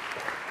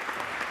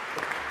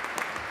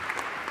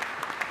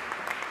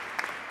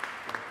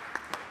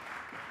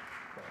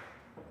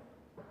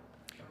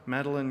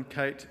 Madeline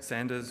Kate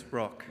Sanders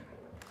Rock.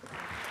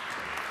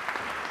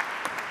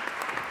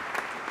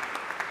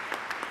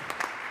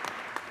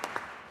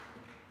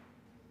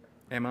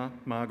 Emma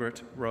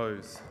Margaret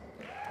Rose.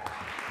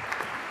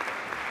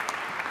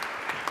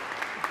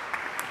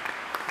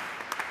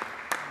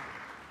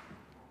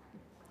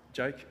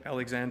 Jake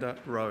Alexander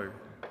Rowe.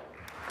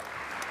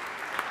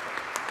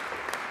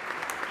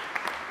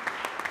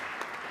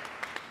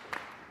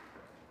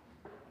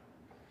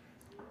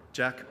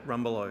 Jack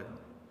Rumbelow.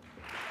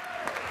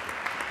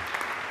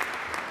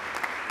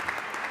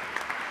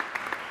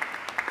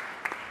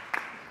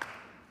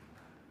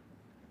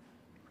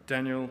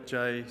 Daniel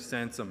J.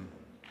 Sansom.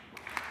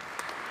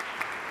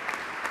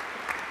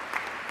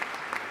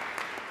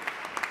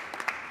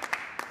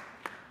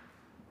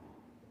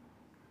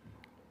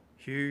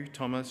 Hugh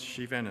Thomas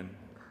Shivanan.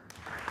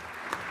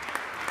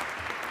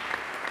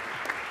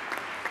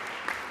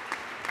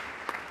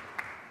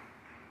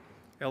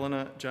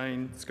 Eleanor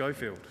Jane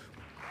Schofield.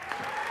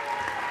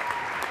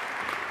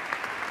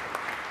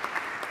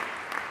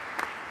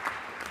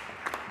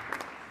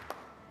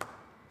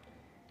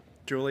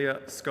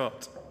 Julia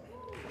Scott.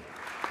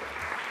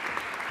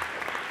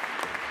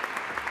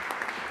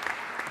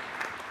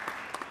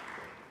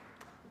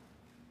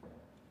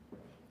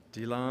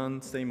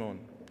 Dylan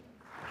Simon.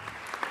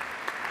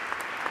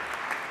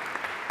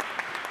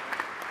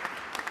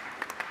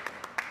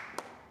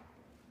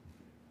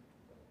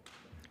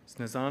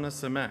 Snezana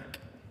Samak.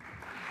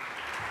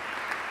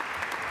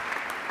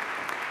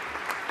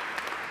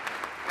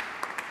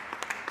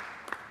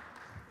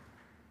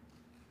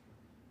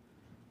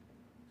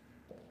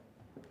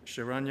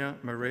 Sharanya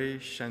Marie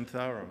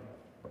Shantharam.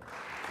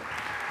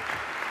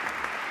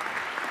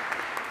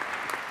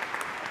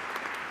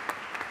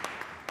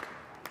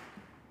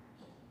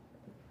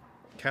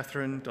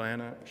 Catherine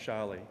Diana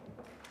Sharley.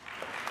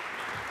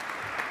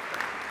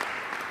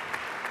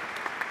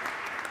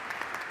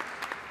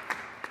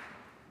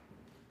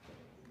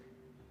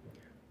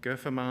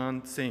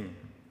 Gurfaman Singh.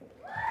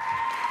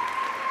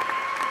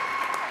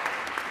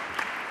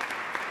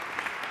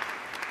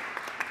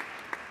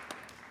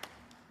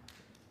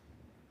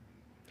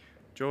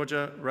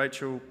 Georgia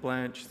Rachel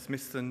Blanche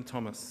Smithson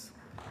Thomas.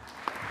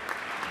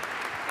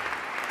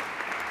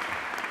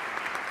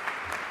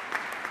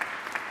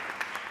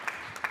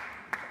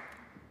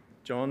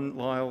 John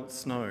Lyle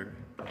Snow.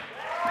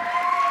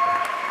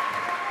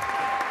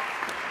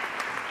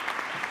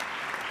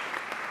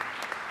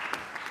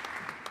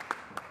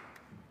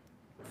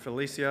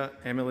 Felicia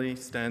Emily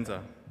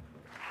Stanza.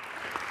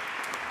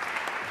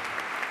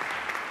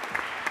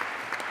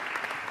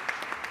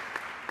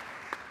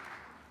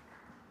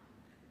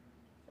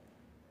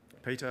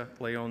 Peter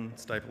Leon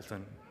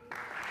Stapleton.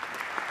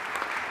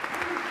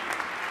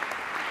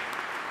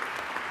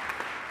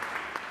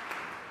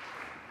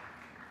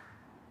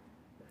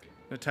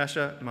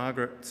 Natasha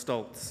Margaret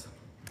Stoltz.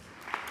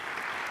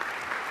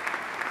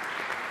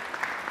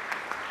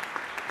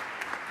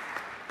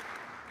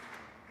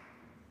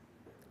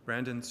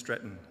 Brandon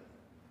Stratton.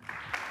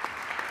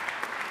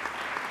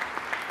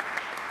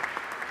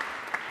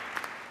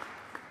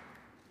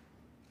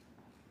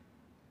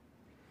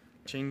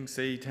 Ching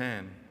Si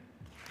Tan.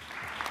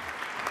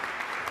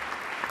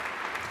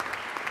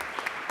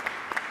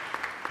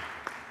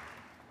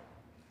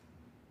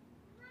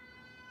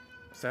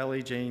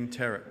 Sally Jean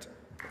Terrett.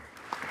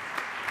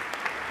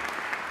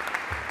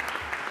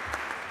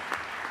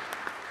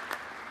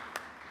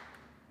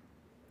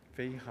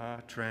 Phi Ha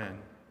Tran.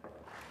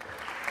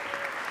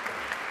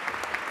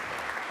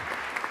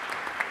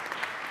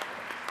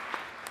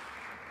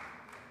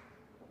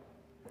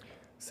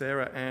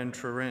 Sarah Ann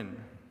Treren.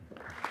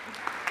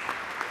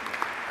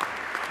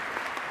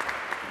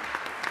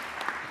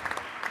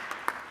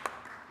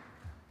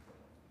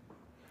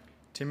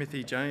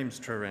 Timothy James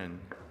Treren.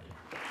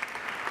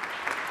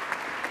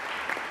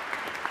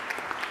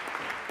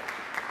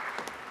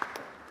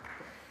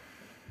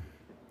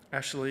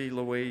 Ashley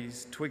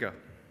Louise Twigger.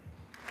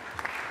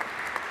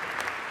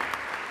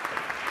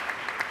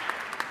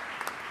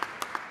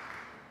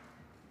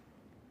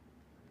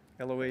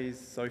 Eloise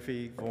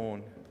Sophie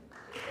Vaughan.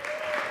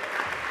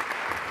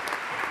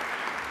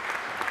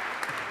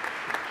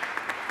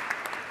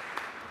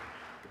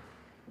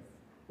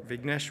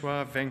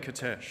 Vigneshwar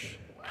Venkatesh.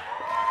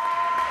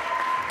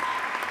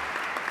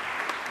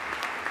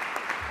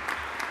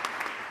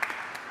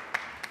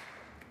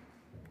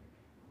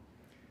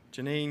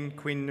 Janine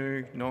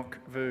Quinnu Nok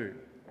Vu.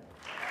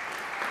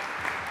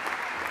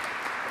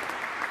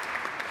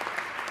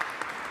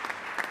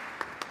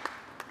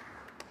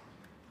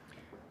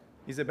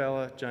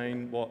 Isabella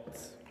Jane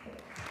Watts.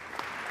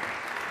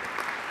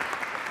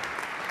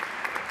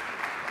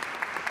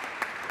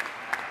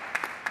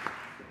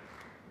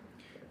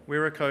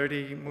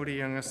 Wirakodi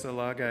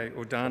Muriyangasalage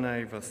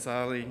Udane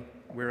Vasali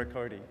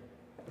Wirakodi.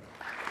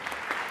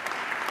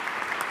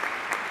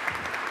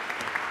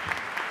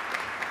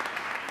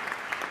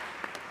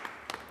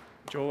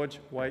 George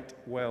Waite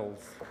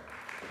Wells.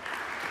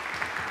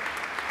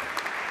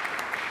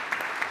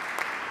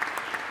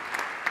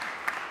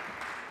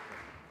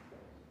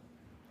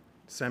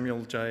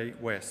 Samuel J.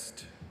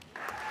 West.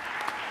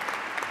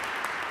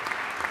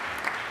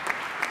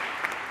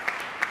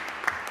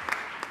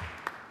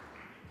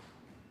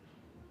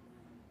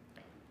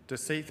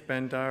 Dasith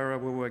Bandara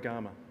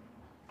Wuwagama.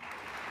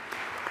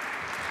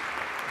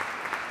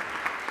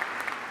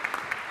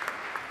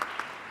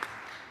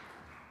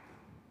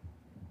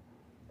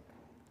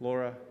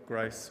 Laura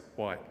Grace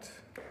White.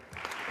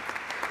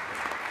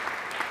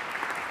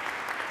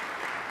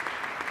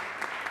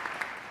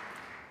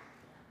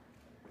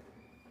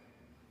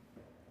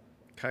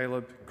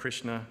 Caleb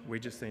Krishna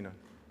Wijasena.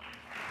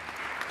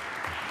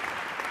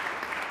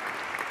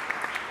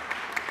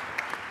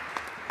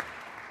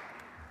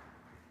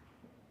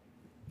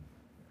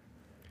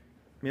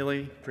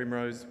 Millie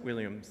Primrose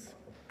Williams.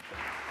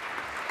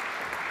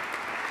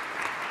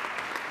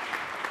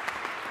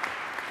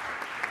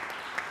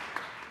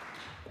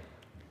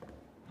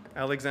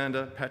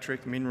 Alexander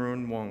Patrick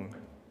Minrun Wong.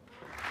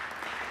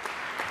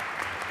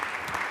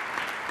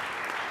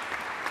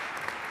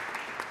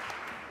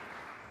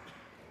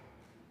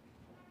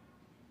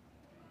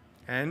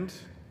 and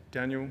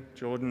Daniel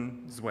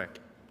Jordan Zweck.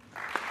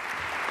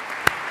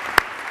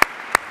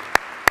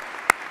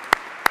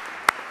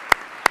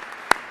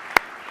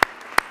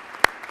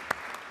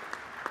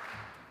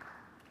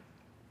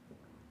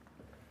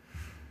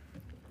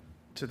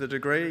 To the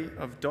degree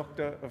of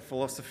Doctor of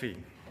Philosophy,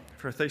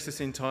 for a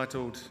thesis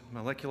entitled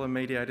Molecular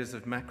Mediators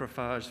of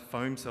Macrophage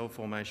Foam Cell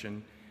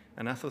Formation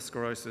and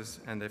Atherosclerosis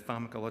and Their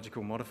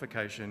Pharmacological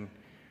Modification,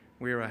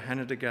 Weera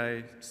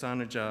Hanadagay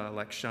Sanajar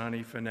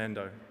Lakshani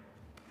Fernando.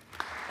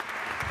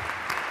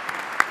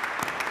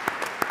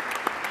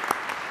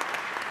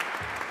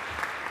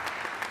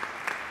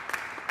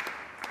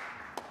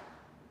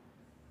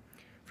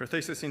 For a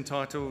thesis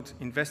entitled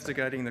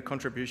Investigating the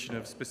Contribution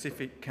of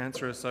Specific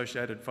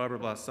Cancer-Associated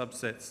Fibroblast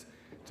Subsets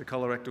to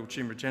Colorectal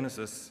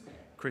Tumorigenesis,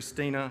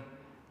 Christina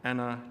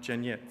Anna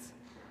Janietz.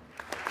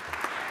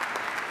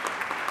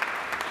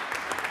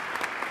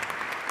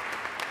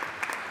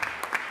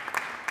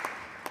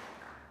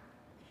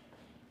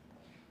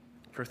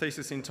 For a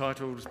thesis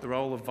entitled The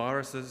Role of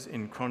Viruses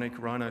in Chronic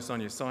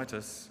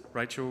Rhinosinusitis,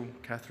 Rachel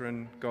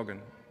Catherine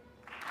Goggin.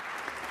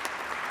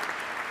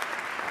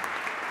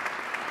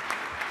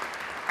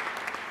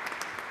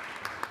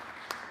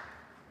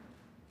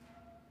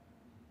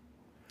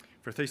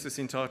 For a thesis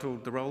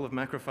entitled The Role of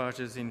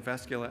Macrophages in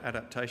Vascular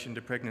Adaptation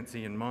to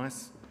Pregnancy in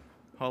Mice,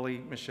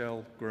 Holly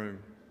Michelle Groom.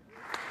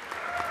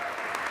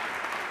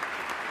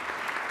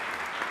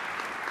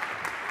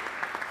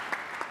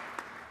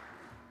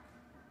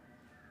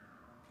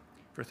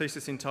 For a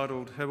thesis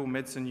entitled Herbal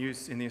Medicine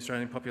Use in the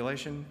Australian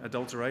Population,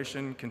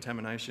 Adulteration,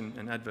 Contamination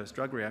and Adverse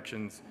Drug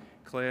Reactions,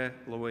 Claire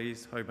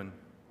Louise Hoban.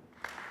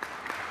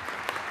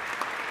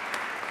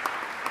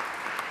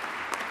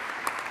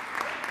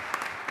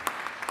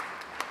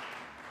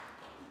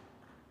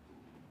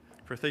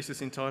 For a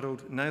thesis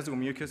entitled Nasal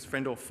Mucus,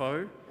 Friend or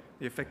Foe?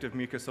 The Effect of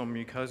Mucus on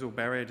Mucosal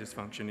Barrier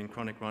Dysfunction in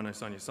Chronic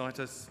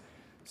Rhinosinusitis,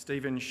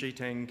 Stephen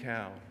Shiteng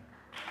Kao.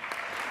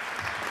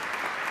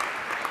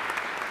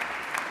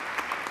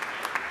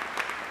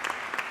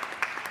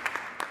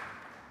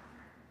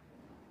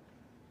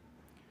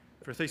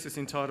 For a thesis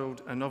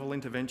entitled A Novel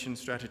Intervention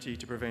Strategy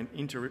to Prevent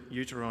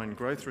Intrauterine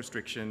Growth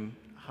Restriction,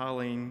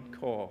 Harleen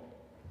Kaur.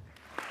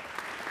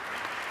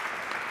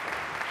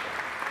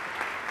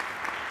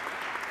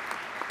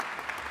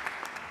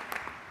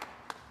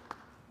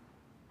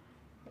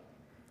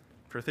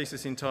 For a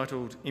thesis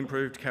entitled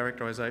Improved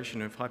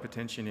Characterisation of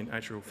Hypertension in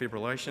Atrial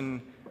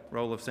Fibrillation,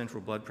 Role of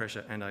Central Blood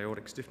Pressure and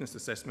Aortic Stiffness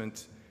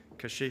Assessment,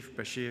 Kashif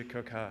Bashir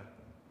Kokar.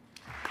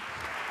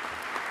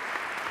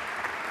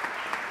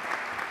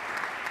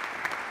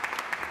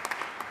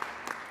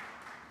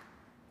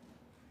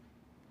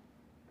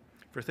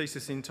 For a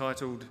thesis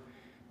entitled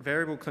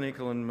Variable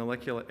Clinical and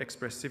Molecular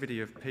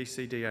Expressivity of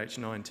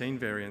PCDH19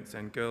 Variants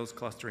and Girls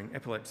Clustering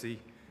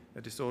Epilepsy,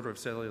 a Disorder of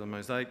Cellular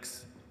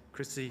Mosaics,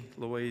 Chrissy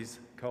Louise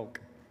Kolk.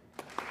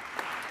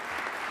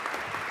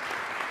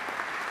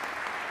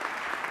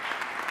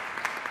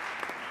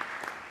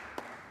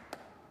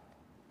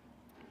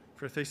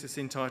 For a thesis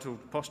entitled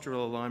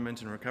Postural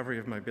Alignment and Recovery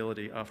of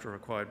Mobility After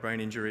Acquired Brain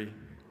Injury,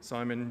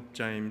 Simon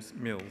James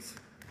Mills.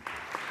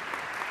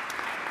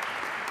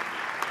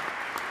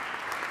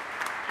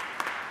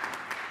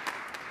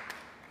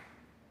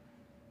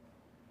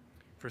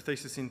 For a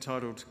thesis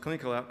entitled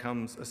Clinical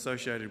Outcomes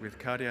Associated with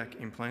Cardiac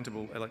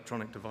Implantable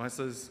Electronic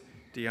Devices,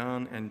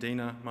 Diane and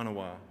Dina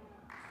Manawar.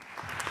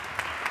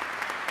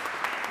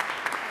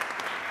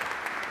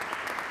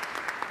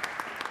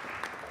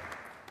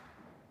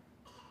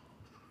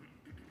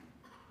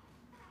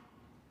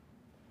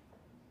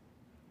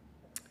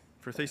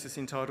 For a thesis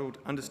entitled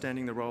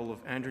Understanding the Role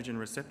of Androgen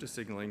Receptor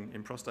Signalling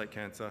in Prostate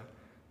Cancer,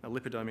 a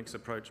Lipidomics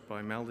Approach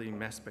by MALDI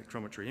Mass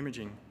Spectrometry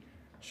Imaging,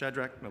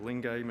 Shadrach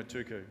Malinge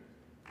Matuku.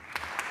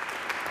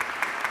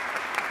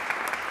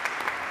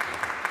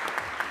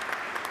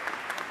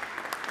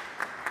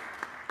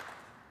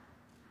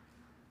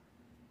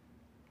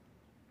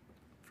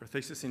 For a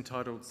thesis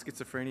entitled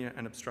Schizophrenia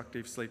and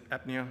Obstructive Sleep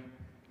Apnea,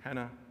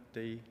 Hannah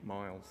D.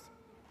 Miles.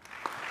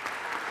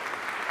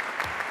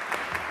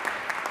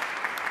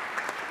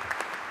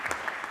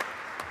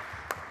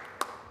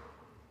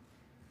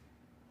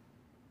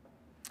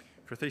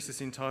 For a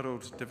thesis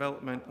entitled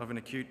Development of an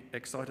Acute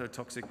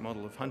Excitotoxic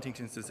Model of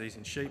Huntington's Disease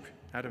in Sheep,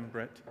 Adam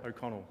Brett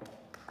O'Connell.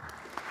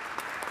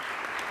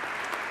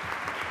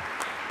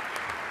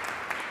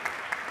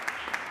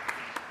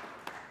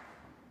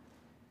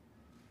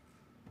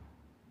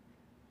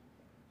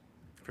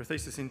 For a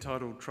thesis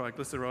entitled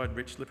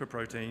Triglyceride-Rich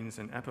Lipoproteins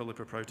and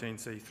Apolipoprotein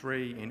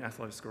C3 in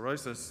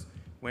Atherosclerosis,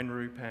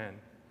 Wenru Pan.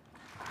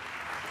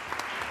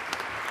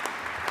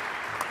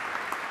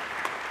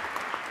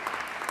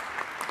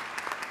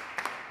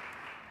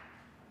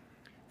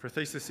 For a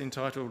thesis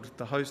entitled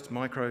The Host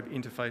Microbe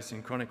Interface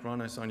in Chronic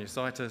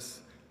Rhinosinusitis,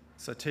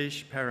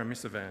 Satish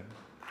Paramisavan.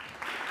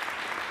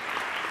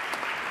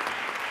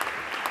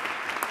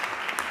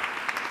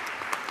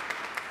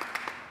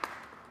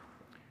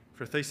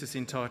 For a thesis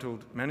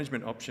entitled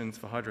Management Options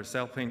for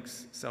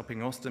Hydrosalpinx,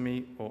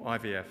 Salpingostomy or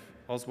IVF,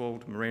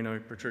 Oswald Moreno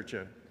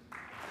Petruccio.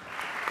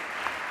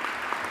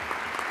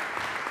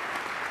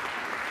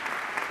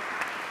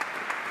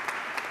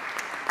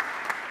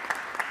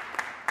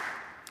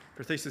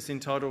 for a thesis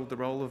entitled The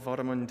Role of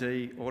Vitamin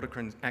D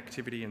Autocrine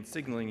Activity and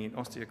Signalling in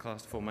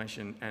Osteoclast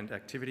Formation and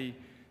Activity,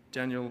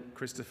 Daniel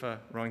Christopher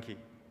Reinke.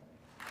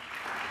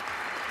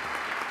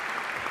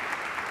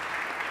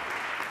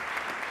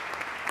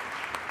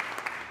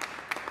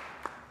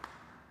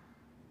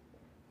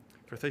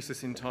 For a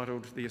thesis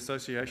entitled The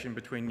Association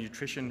Between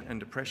Nutrition and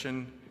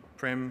Depression,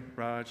 Prem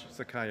Raj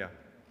Sakaya.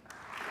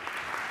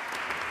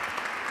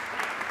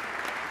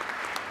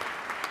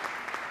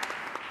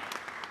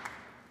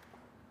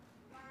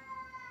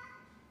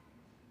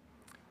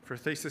 For a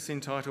thesis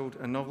entitled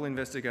A Novel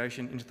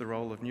Investigation into the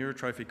Role of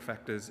Neurotrophic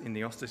Factors in the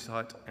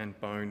Osteocyte and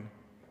Bone,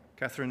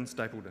 Catherine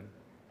Stapleton.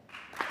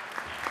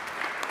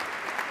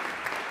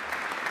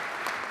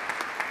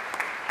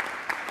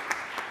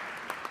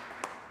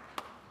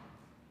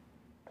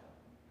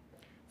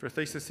 For a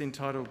thesis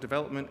entitled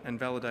Development and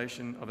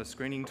Validation of a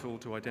Screening Tool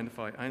to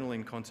Identify Anal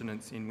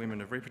Incontinence in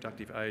Women of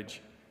Reproductive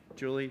Age,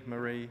 Julie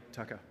Marie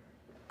Tucker.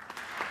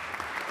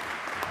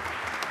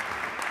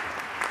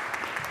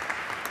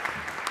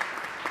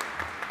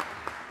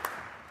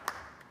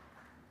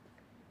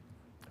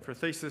 For a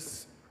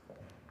thesis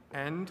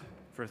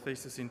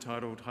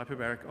entitled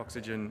Hyperbaric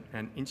Oxygen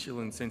and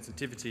Insulin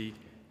Sensitivity,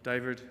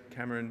 David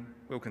Cameron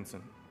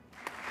Wilkinson.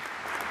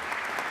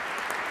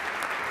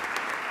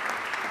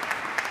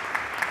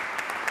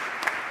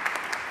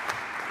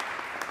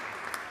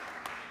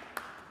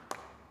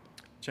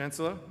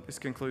 Chancellor, this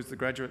concludes the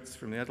graduates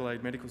from the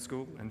Adelaide Medical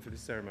School and for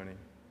this ceremony.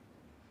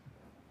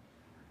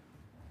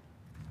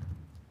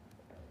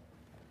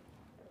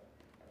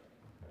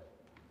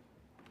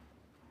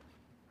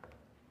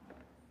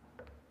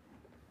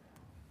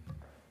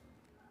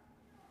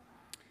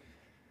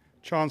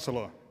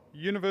 Chancellor,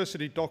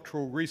 University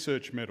Doctoral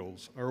Research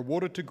Medals are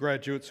awarded to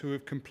graduates who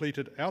have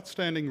completed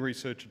outstanding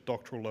research at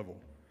doctoral level.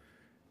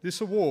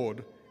 This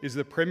award is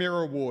the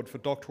premier award for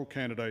doctoral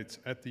candidates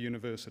at the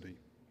university.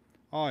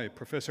 I,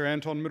 Professor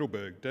Anton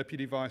Middleberg,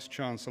 Deputy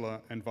Vice-Chancellor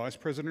and Vice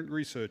President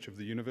Research of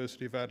the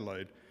University of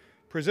Adelaide,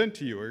 present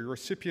to you a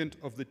recipient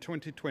of the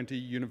 2020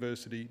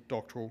 University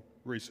Doctoral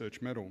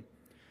Research Medal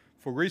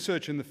for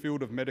research in the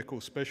field of medical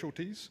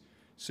specialties,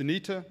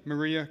 Sunita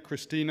Maria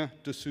Cristina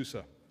de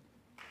Sousa.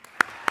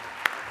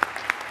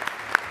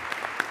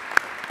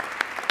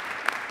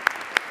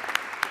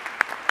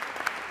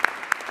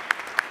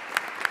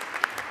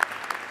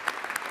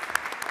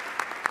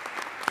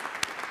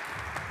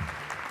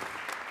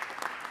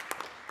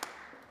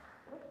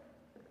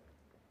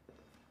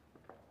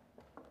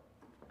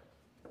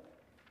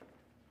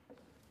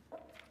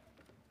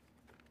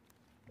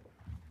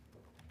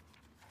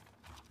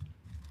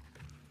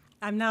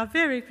 I'm now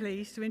very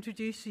pleased to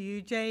introduce to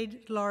you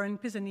Jade Lauren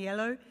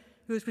Pizzaniello,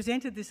 who has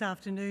presented this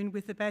afternoon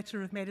with the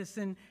Bachelor of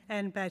Medicine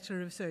and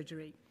Bachelor of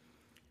Surgery.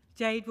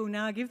 Jade will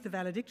now give the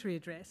valedictory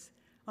address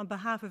on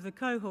behalf of the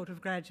cohort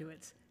of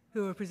graduates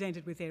who are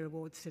presented with their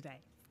awards today.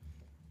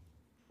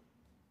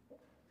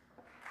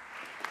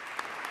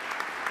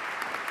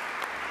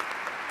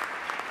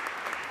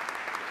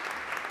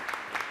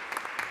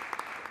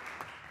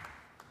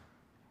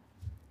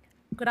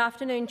 Good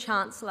afternoon,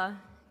 Chancellor,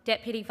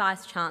 Deputy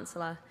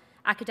Vice-Chancellor,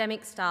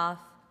 academic staff,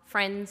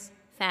 friends,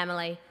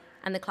 family,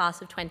 and the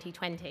class of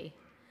 2020.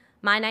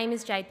 My name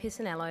is Jade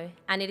Pisanello,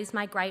 and it is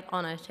my great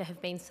honour to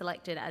have been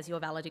selected as your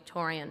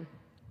valedictorian.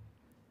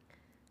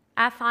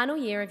 Our final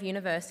year of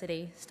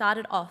university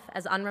started off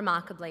as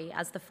unremarkably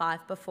as the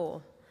 5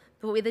 before,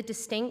 but with a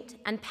distinct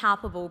and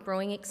palpable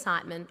brewing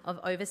excitement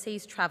of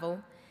overseas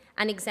travel,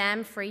 an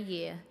exam-free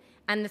year,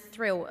 and the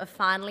thrill of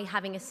finally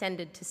having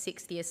ascended to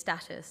 6th year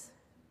status.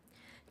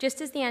 Just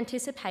as the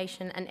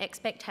anticipation and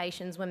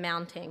expectations were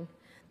mounting,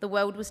 the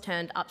world was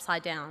turned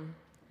upside down.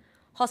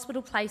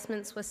 Hospital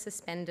placements were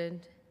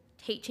suspended,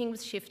 teaching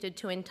was shifted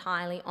to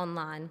entirely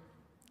online,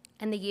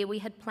 and the year we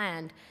had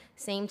planned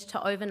seemed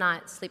to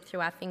overnight slip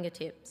through our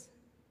fingertips.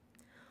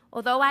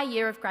 Although our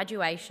year of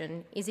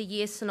graduation is a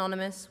year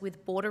synonymous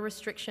with border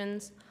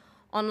restrictions,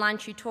 online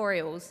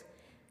tutorials,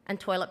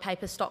 and toilet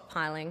paper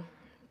stockpiling,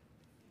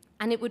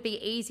 and it would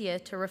be easier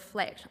to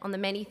reflect on the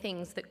many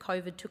things that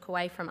COVID took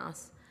away from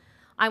us,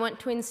 I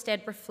want to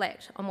instead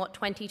reflect on what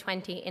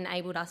 2020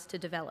 enabled us to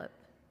develop.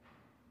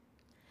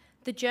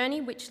 The journey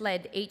which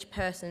led each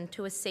person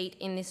to a seat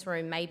in this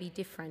room may be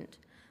different,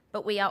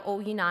 but we are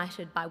all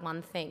united by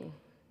one thing: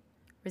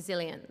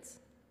 resilience.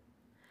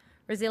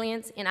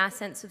 Resilience in our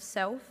sense of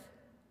self,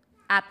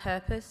 our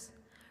purpose,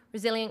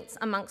 resilience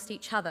amongst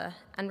each other,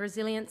 and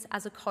resilience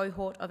as a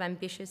cohort of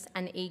ambitious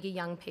and eager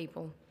young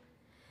people.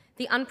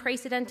 The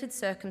unprecedented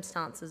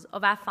circumstances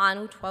of our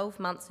final 12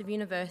 months of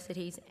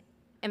universities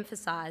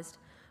emphasised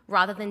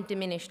rather than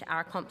diminished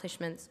our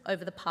accomplishments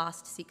over the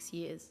past 6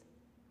 years.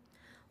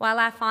 While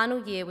our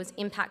final year was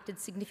impacted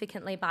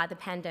significantly by the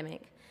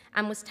pandemic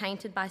and was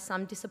tainted by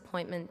some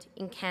disappointment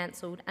in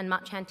cancelled and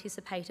much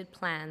anticipated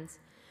plans,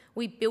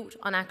 we built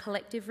on our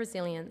collective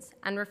resilience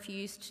and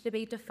refused to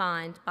be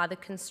defined by the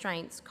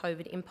constraints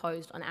COVID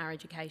imposed on our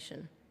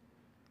education.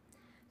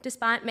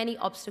 Despite many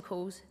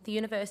obstacles, the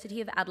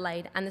University of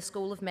Adelaide and the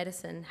School of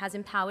Medicine has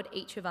empowered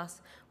each of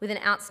us with an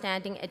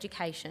outstanding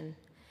education,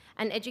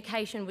 an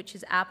education which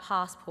is our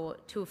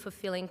passport to a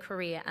fulfilling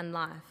career and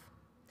life.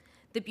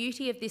 The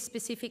beauty of this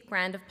specific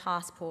brand of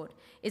passport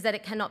is that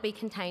it cannot be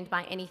contained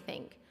by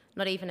anything,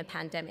 not even a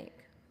pandemic.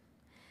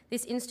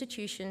 This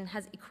institution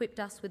has equipped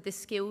us with the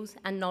skills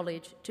and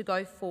knowledge to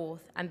go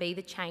forth and be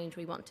the change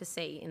we want to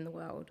see in the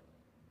world.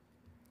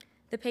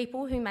 The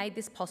people who made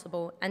this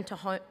possible and to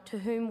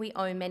whom we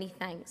owe many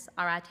thanks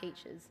are our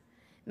teachers,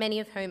 many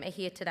of whom are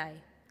here today.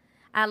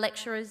 Our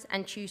lecturers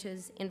and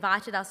tutors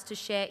invited us to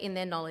share in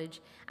their knowledge,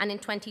 and in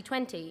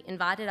 2020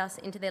 invited us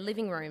into their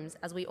living rooms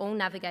as we all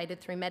navigated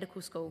through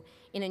medical school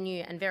in a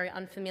new and very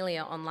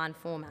unfamiliar online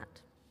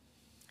format.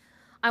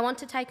 I want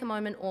to take a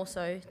moment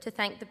also to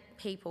thank the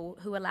people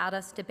who allowed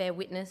us to bear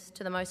witness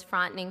to the most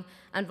frightening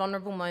and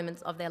vulnerable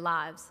moments of their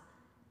lives,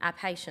 our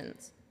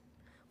patients.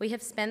 We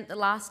have spent the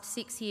last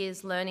 6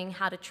 years learning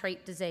how to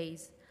treat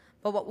disease,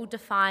 but what will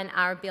define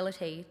our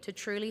ability to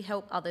truly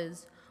help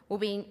others will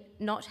be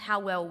not how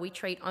well we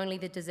treat only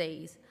the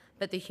disease,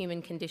 but the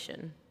human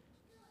condition.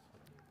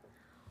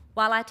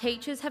 While our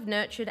teachers have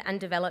nurtured and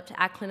developed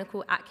our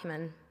clinical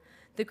acumen,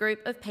 the group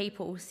of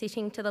people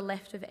sitting to the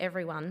left of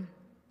everyone,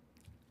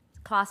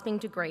 clasping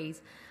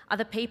degrees, are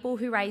the people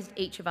who raised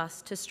each of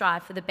us to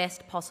strive for the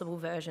best possible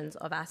versions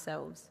of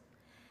ourselves.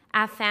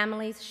 Our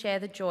families share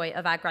the joy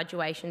of our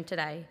graduation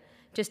today,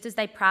 just as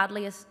they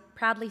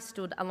proudly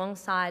stood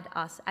alongside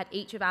us at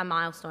each of our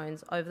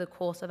milestones over the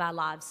course of our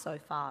lives so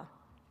far.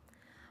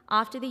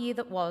 After the year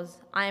that was,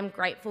 I am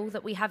grateful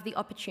that we have the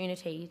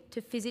opportunity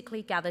to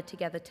physically gather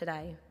together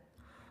today.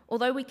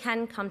 Although we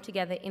can come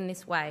together in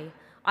this way,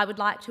 I would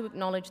like to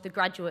acknowledge the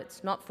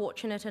graduates not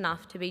fortunate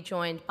enough to be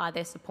joined by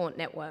their support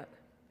network.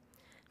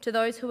 To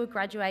those who are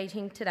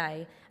graduating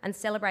today and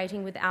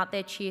celebrating without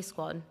their cheer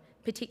squad,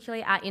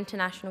 particularly our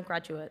international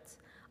graduates,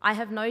 I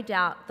have no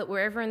doubt that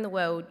wherever in the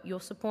world your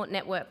support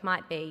network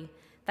might be,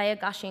 they are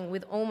gushing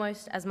with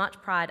almost as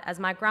much pride as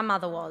my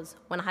grandmother was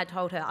when I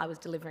told her I was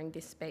delivering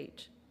this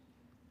speech.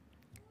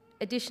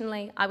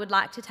 Additionally, I would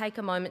like to take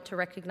a moment to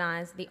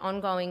recognise the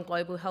ongoing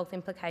global health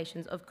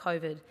implications of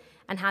COVID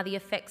and how the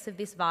effects of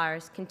this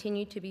virus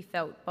continue to be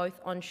felt both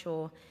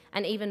onshore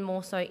and even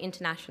more so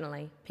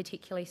internationally,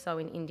 particularly so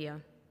in India.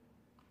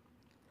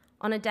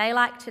 On a day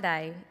like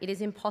today, it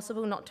is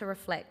impossible not to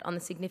reflect on the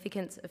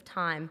significance of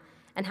time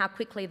and how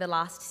quickly the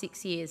last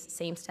 6 years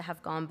seems to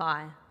have gone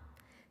by.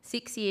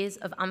 6 years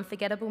of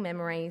unforgettable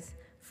memories,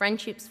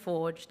 friendships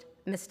forged,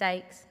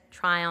 mistakes,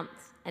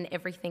 triumphs, and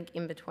everything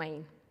in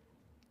between.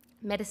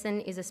 Medicine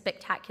is a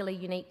spectacularly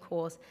unique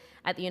course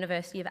at the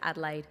University of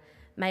Adelaide,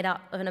 made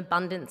up of an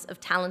abundance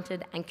of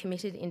talented and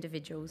committed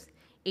individuals,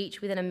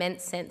 each with an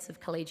immense sense of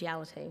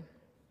collegiality.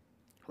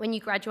 When you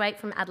graduate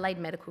from Adelaide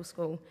Medical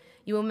School,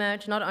 you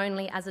emerge not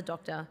only as a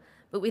doctor,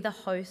 but with a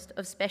host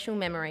of special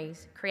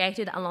memories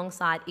created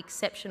alongside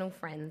exceptional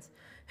friends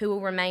who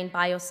will remain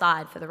by your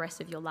side for the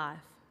rest of your life.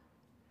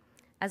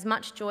 As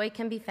much joy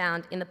can be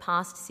found in the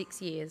past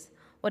 6 years,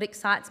 what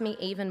excites me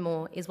even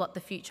more is what the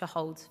future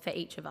holds for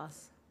each of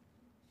us.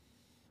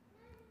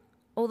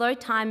 Although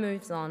time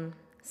moves on,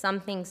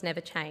 some things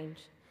never change.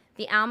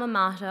 The alma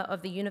mater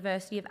of the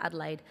University of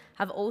Adelaide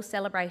have all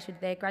celebrated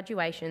their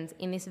graduations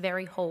in this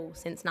very hall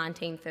since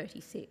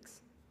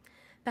 1936.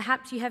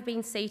 Perhaps you have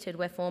been seated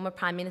where former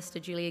Prime Minister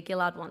Julia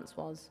Gillard once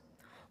was,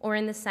 or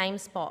in the same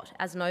spot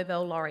as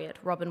Nobel laureate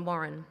Robin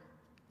Warren.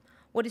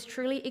 What is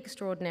truly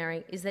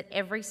extraordinary is that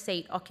every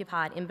seat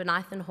occupied in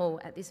Bonython Hall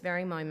at this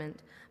very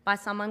moment by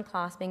someone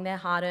clasping their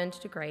hard-earned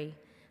degree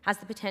has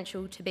the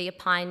potential to be a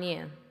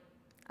pioneer,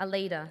 a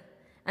leader,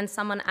 and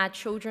someone our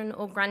children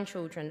or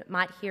grandchildren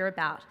might hear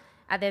about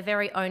at their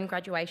very own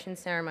graduation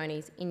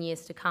ceremonies in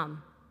years to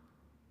come.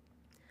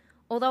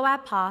 Although our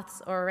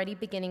paths are already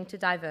beginning to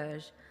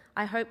diverge,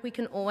 I hope we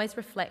can always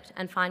reflect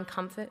and find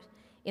comfort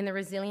in the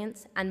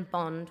resilience and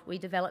bond we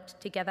developed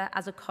together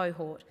as a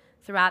cohort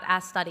throughout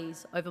our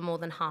studies over more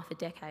than half a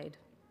decade.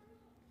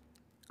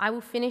 I will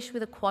finish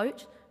with a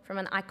quote from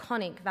an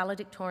iconic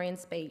valedictorian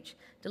speech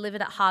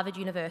delivered at Harvard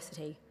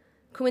University,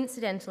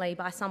 coincidentally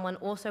by someone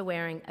also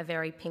wearing a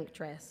very pink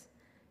dress.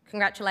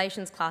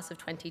 Congratulations, class of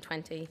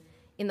 2020.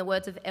 In the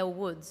words of Elle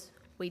Woods,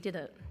 we did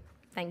it.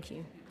 Thank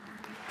you.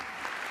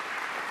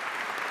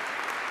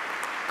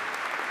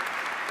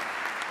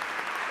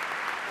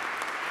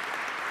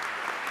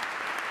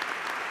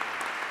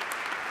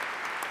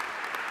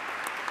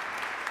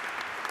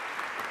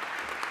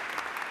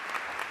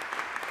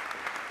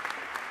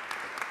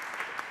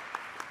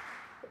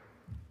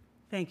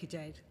 Thank you,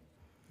 Jade.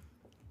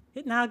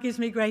 It now gives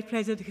me great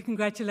pleasure to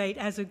congratulate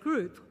as a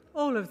group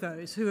all of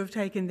those who have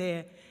taken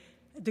their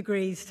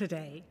degrees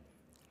today.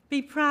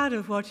 Be proud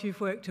of what you've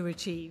worked to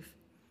achieve,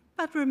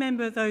 but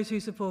remember those who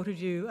supported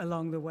you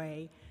along the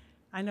way.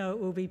 I know it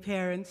will be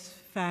parents,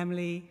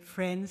 family,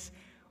 friends,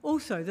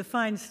 also the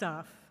fine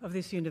staff of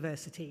this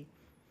university.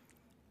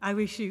 I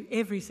wish you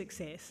every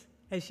success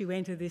as you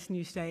enter this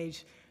new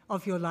stage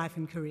of your life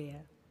and career.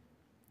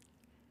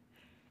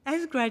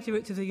 As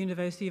graduates of the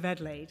University of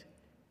Adelaide,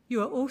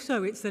 you are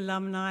also its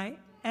alumni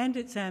and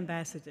its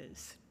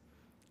ambassadors.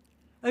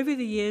 Over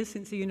the years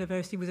since the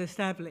university was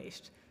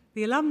established,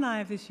 The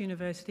alumni of this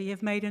university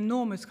have made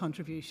enormous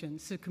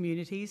contributions to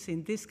communities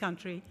in this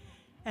country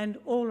and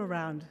all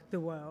around the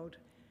world.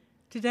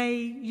 Today,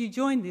 you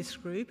join this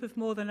group of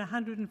more than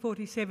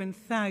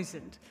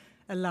 147,000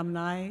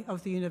 alumni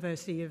of the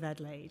University of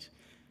Adelaide.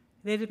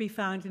 They're to be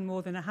found in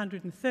more than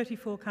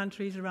 134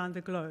 countries around the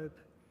globe.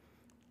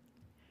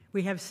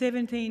 We have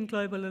 17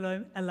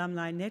 global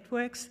alumni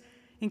networks,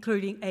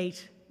 including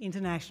 8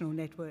 international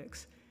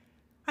networks.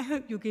 I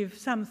hope you'll give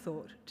some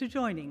thought to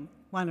joining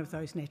one of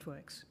those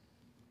networks.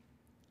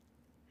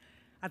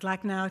 I'd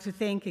like now to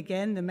thank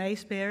again the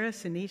mace bearer,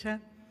 Sunita,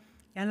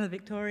 Anna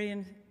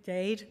Victorian,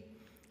 Jade,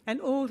 and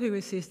all who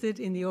assisted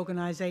in the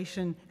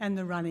organisation and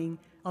the running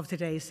of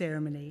today's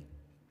ceremony.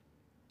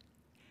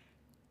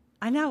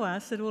 I now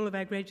ask that all of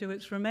our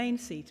graduates remain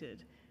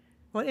seated,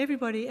 while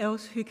everybody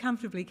else who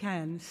comfortably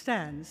can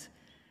stands,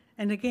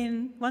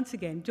 and once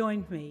again,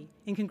 join me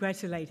in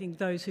congratulating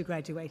those who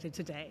graduated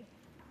today.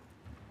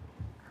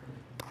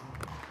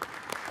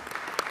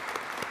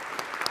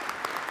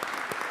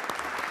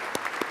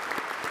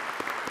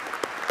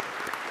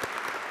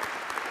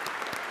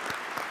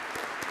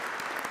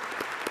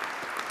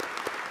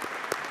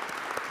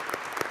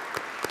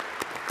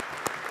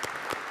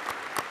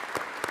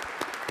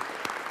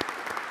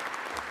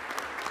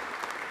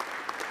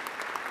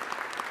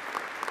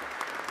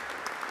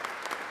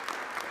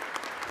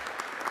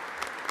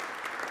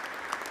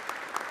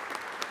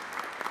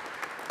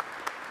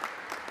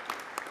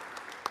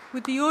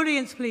 Would the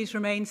audience please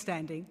remain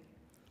standing?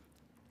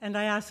 And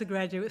I ask the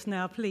graduates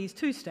now please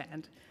to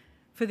stand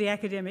for the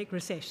academic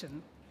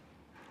recession.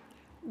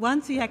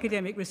 Once the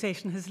academic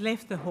recession has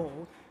left the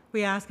hall,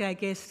 we ask our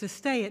guests to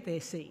stay at their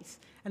seats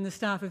and the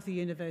staff of the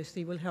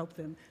university will help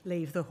them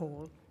leave the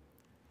hall.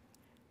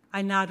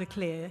 I now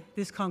declare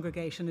this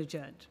congregation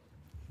adjourned.